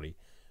ask somebody.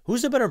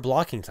 Who's the better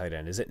blocking tight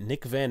end? Is it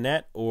Nick Van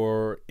Nett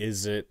or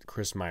is it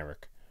Chris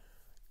Myrick?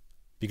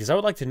 Because I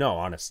would like to know,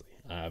 honestly.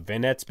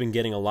 Van Nett's been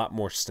getting a lot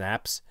more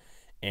snaps,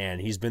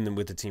 and he's been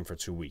with the team for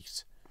 2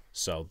 weeks.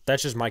 So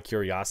that's just my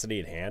curiosity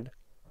at hand.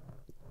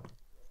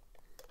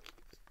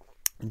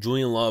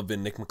 Julian Love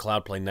and Nick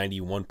McLeod played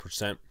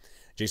 91%.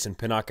 Jason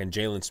Pinnock and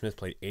Jalen Smith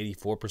played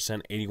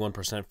 84%.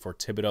 81% for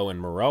Thibodeau and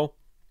Moreau.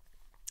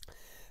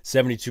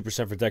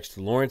 72% for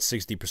Dexter Lawrence,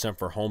 60%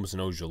 for Holmes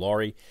and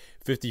Ojulari,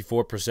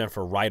 54%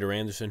 for Ryder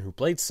Anderson, who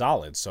played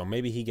solid, so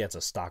maybe he gets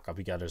a stock up.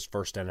 He got his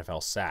first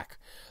NFL sack.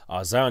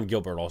 Zion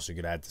Gilbert also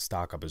could add the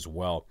stock up as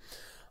well.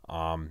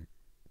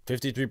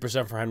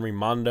 53% for Henry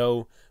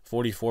Mondo,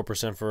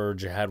 44% for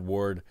Jihad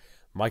Ward,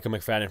 Micah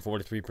McFadden,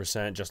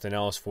 43%, Justin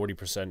Ellis,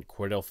 40%,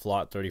 Cordell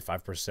Flott,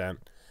 35%.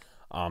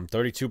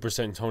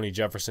 32% Tony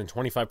Jefferson,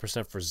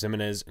 25% for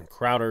Zimenez and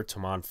Crowder,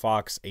 Tamon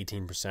Fox,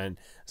 18%,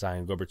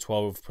 Zion Gilbert,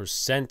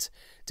 12%,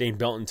 Dane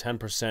Belton,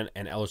 10%,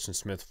 and Ellerson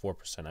Smith,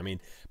 4%. I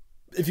mean,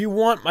 if you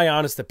want my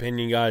honest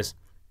opinion, guys,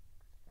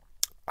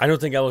 I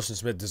don't think Ellerson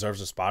Smith deserves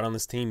a spot on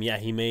this team. Yeah,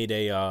 he made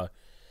a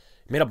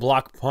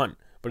block punt,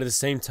 but at the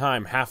same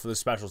time, half of the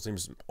special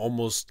teams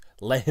almost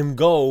let him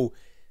go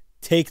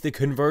take the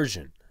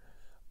conversion.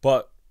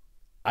 But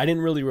I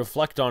didn't really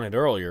reflect on it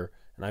earlier,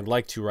 and I'd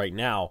like to right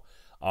now.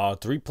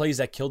 3 plays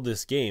that killed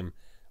this game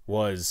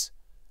was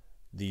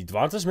the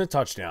Devonta Smith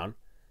touchdown.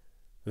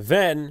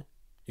 Then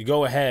you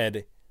go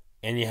ahead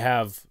and you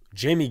have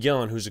Jamie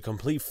Gillen, who's a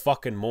complete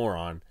fucking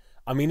moron.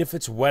 I mean, if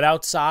it's wet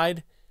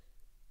outside,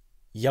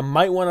 you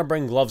might want to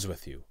bring gloves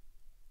with you.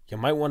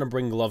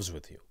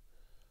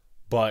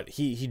 But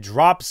he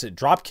drop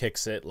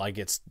kicks it like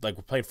it's like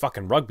we're playing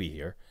fucking rugby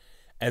here.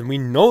 And we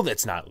know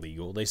that's not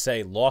legal. They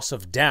say loss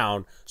of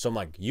down. So I'm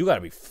like, you got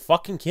to be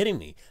fucking kidding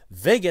me.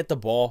 They get the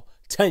ball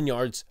 10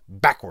 yards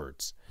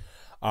backwards.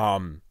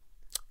 And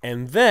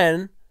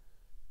then,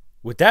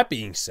 with that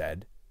being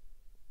said,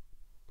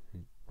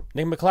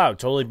 Nick McLeod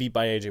totally beat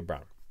by A.J.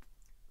 Brown.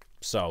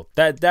 So,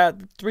 that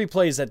 3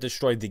 plays that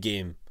destroyed the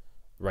game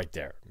right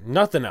there.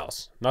 Nothing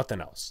else.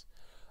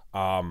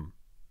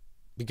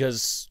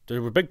 Because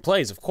there were big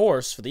plays, of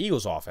course, for the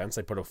Eagles offense.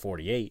 They put up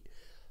 48.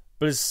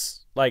 But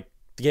it's like,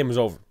 the game was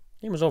over.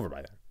 The game was over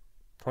by then.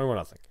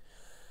 21-0.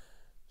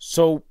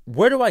 So,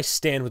 where do I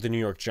stand with the New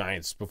York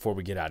Giants before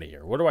we get out of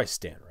here? Where do I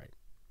stand, right?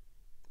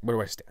 Where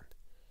do I stand?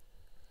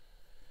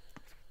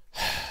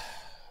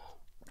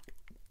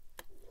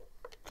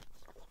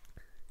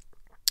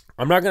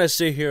 I'm not going to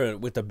sit here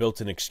with the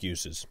built-in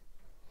excuses.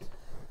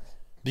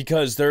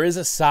 Because there is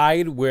a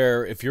side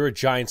where if you're a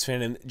Giants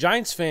fan, and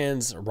Giants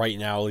fans right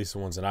now, at least the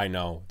ones that I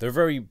know, they're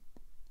very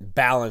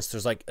balanced.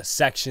 There's like a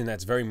section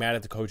that's very mad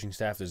at the coaching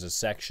staff. There's a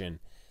section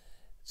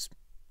that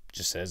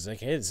just says,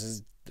 like, hey,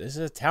 this is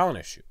a talent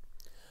issue.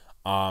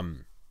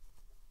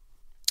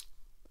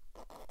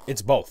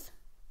 It's both.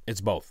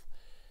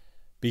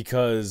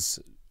 Because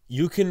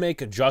you can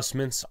make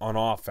adjustments on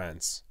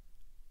offense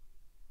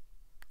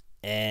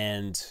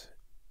and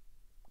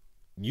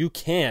you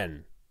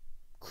can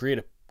create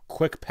a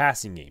quick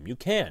passing game. You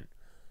can.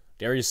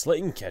 Darius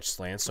Slayton catch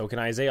slants, so can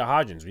Isaiah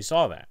Hodgins. We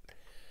saw that.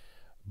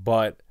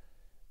 But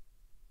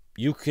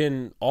you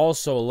can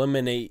also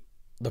eliminate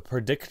the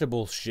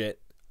predictable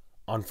shit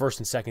on first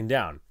and second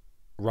down,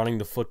 running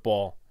the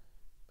football,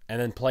 and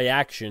then play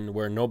action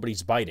where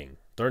nobody's biting.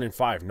 3rd and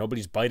 5,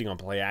 nobody's biting on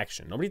play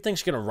action. Nobody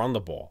thinks you're going to run the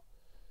ball.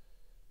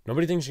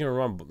 Nobody thinks you're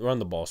going to run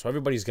the ball, so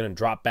everybody's going to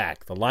drop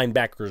back. The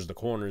linebackers, the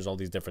corners, all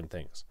these different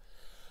things.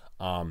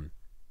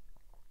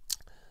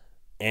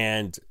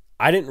 And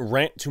I didn't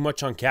rant too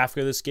much on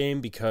Kafka this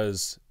game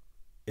because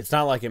it's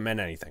not like it meant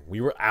anything. We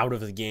were out of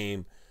the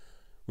game.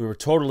 We were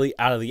totally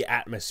out of the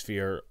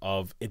atmosphere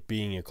of it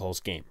being a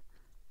close game.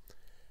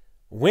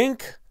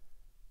 Wink,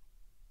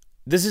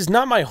 this is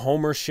not my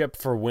homership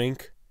for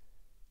Wink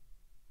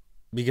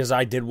because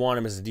I did want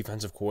him as a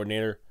defensive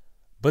coordinator,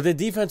 but the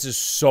defense is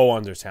so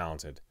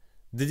under-talented.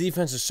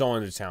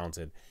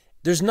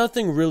 There's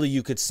nothing really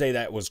you could say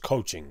that was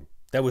coaching,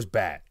 that was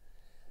bad.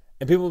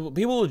 And people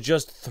will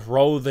just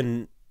throw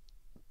the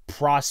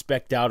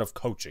prospect out of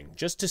coaching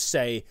just to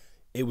say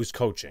it was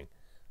coaching.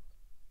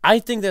 I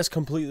think that's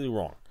completely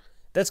wrong.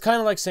 that's kind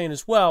of like saying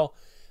as well,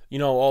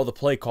 all the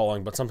play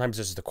calling, but sometimes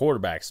it's the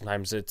quarterback.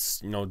 Sometimes it's,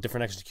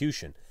 different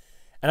execution.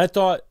 And I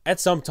thought at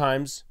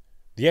sometimes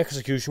the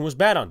execution was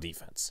bad on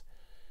defense.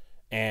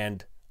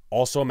 And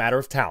also a matter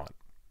of talent.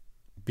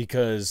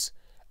 Because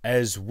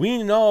as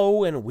we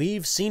know and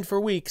we've seen for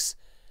weeks,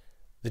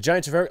 the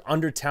Giants are very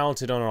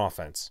under-talented on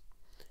offense.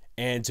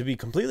 And to be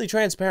completely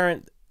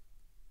transparent,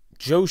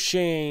 Joe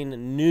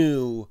Schoen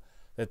knew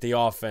that the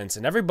offense,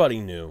 and everybody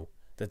knew,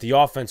 that the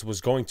offense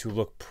was going to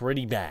look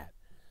pretty bad.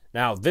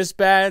 Now, this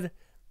bad,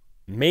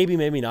 maybe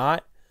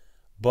not,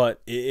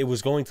 but it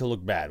was going to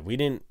look bad. We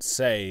didn't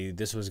say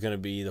this was going to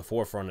be the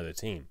forefront of the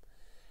team.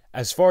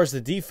 As far as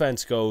the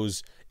defense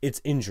goes, it's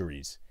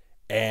injuries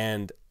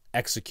and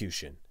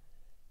execution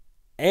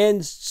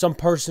and some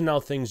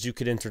personnel things you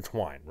could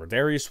intertwine.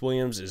 Rodarius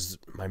Williams is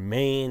my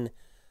main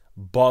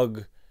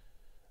bug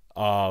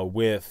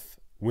with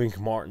Wink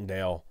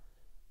Martindale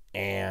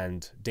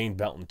and Dane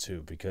Belton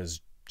too,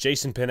 because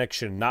Jason Pinnock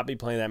should not be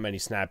playing that many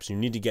snaps. You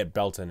need to get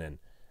Belton in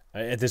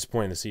at this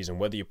point in the season.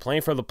 Whether you're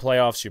playing for the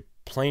playoffs, you're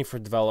playing for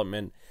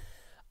development.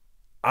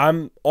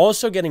 I'm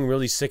also getting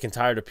really sick and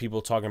tired of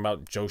people talking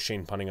about Joe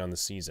Schoen punting on the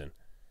season.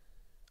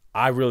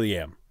 I really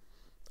am.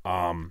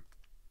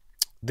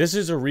 This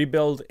is a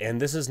rebuild, and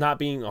this is not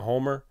being a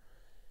homer.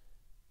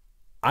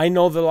 I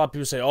know that a lot of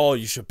people say, oh,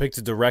 you should pick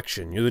the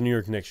direction. You're the New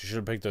York Knicks. You should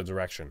have picked the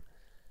direction.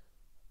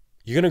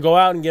 You're going to go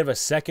out and give a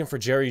second for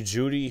Jerry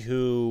Jeudy,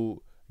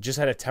 who just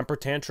had a temper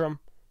tantrum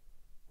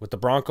with the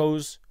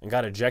Broncos and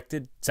got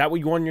ejected? Is that what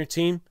you want in your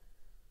team?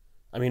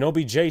 I mean,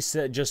 OBJ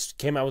just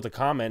came out with a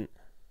comment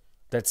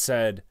that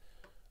said,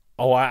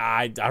 oh,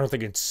 I don't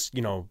think it's,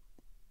 I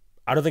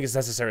don't think it's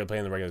necessary to play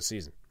in the regular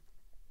season.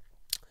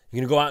 You're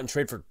going to go out and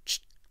trade for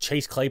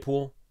Chase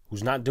Claypool,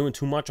 who's not doing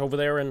too much over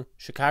there in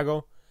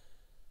Chicago.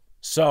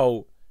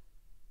 So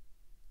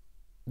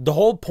the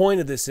whole point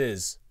of this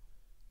is,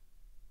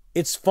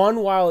 it's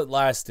fun while it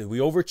lasted. We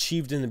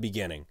overachieved in the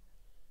beginning.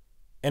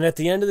 And at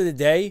the end of the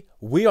day,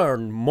 we are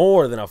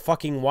more than a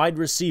fucking wide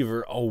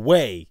receiver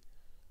away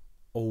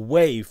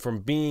from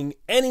being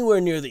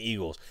anywhere near the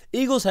Eagles.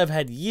 Eagles have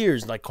had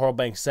years, like Carl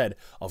Banks said,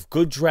 of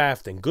good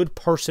drafting, good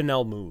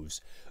personnel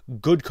moves,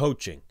 good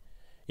coaching.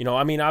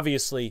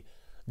 Obviously,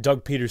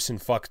 Doug Peterson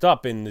fucked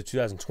up in the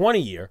 2020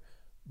 year,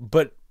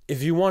 but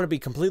if you want to be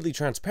completely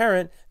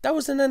transparent, that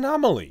was an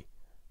anomaly.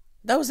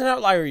 That was an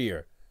outlier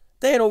year.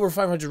 They had over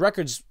 500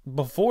 records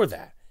before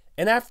that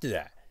and after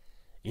that.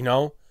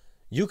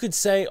 You could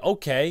say,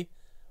 okay,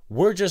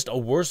 we're just a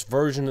worse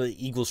version of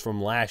the Eagles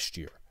from last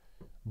year.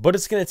 But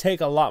it's going to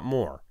take a lot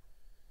more.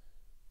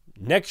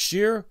 Next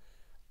year,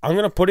 I'm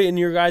going to put it in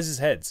your guys'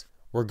 heads.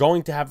 We're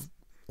going to have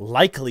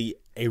likely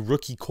a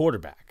rookie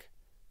quarterback.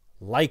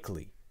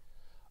 Likely.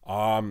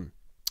 The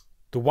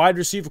wide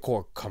receiver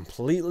core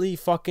completely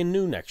fucking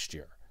new next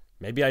year.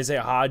 Maybe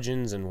Isaiah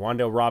Hodgins and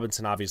Wan'Dale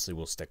Robinson obviously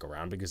will stick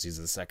around because he's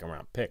the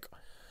second-round pick.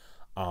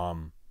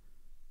 The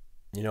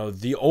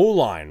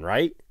O-line,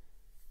 right?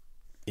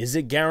 Is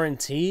it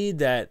guaranteed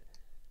that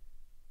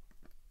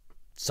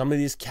some of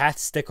these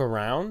cats stick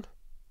around?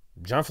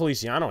 John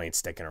Feliciano ain't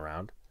sticking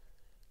around.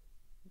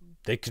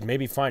 They could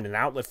maybe find an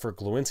outlet for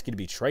Glowinski to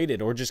be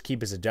traded or just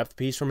keep as a depth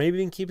piece or maybe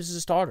even keep as a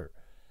starter.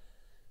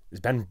 Is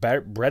Ben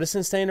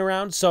Bredeson staying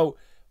around? So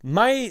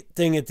my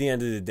thing at the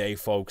end of the day,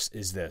 folks,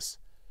 is this.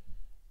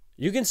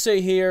 You can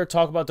sit here,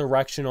 talk about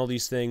direction, all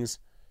these things.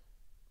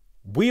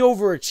 We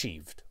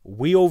overachieved.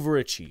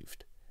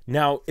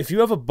 Now, if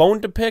you have a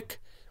bone to pick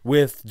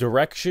with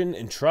direction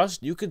and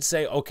trust, you could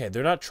say, okay,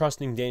 they're not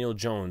trusting Daniel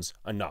Jones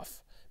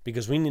enough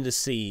because we need to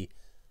see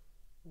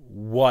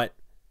what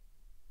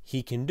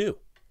he can do.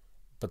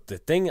 But the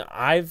thing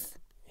I've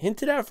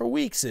hinted at for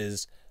weeks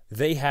is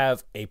they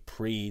have a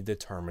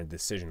predetermined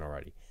decision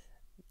already.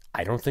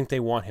 I don't think they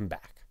want him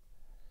back.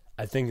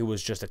 I think it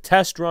was just a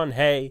test run.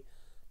 Hey,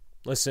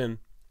 listen,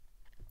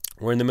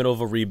 we're in the middle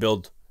of a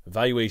rebuild,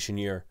 evaluation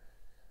year.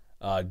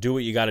 Do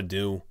what you got to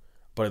do.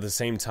 But at the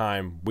same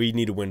time, we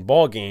need to win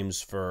ball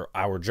games for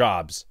our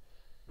jobs.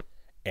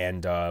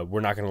 And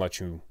we're not going to let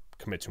you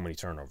commit too many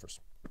turnovers.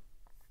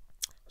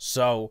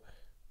 So,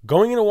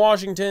 going into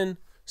Washington,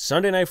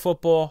 Sunday Night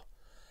Football,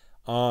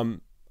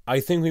 I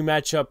think we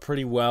match up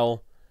pretty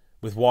well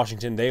with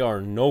Washington. They are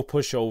no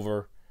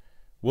pushover.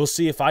 We'll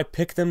see if I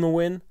pick them to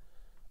win.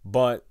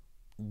 But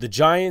the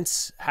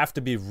Giants have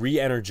to be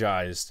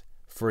re-energized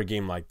for a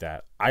game like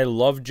that. I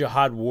love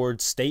Jihad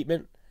Ward's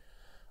statement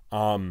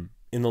in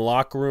the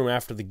locker room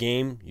after the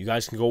game. You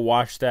guys can go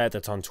watch that.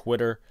 That's on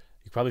Twitter.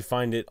 You can probably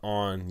find it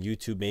on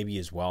YouTube maybe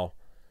as well.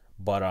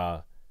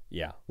 But,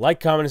 yeah. Like,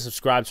 comment, and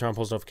subscribe. Turn on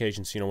post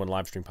notifications so you know when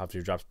live stream pops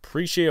your drops.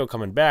 Appreciate you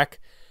coming back.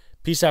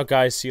 Peace out,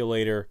 guys. See you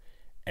later.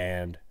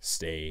 And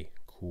stay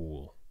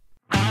cool.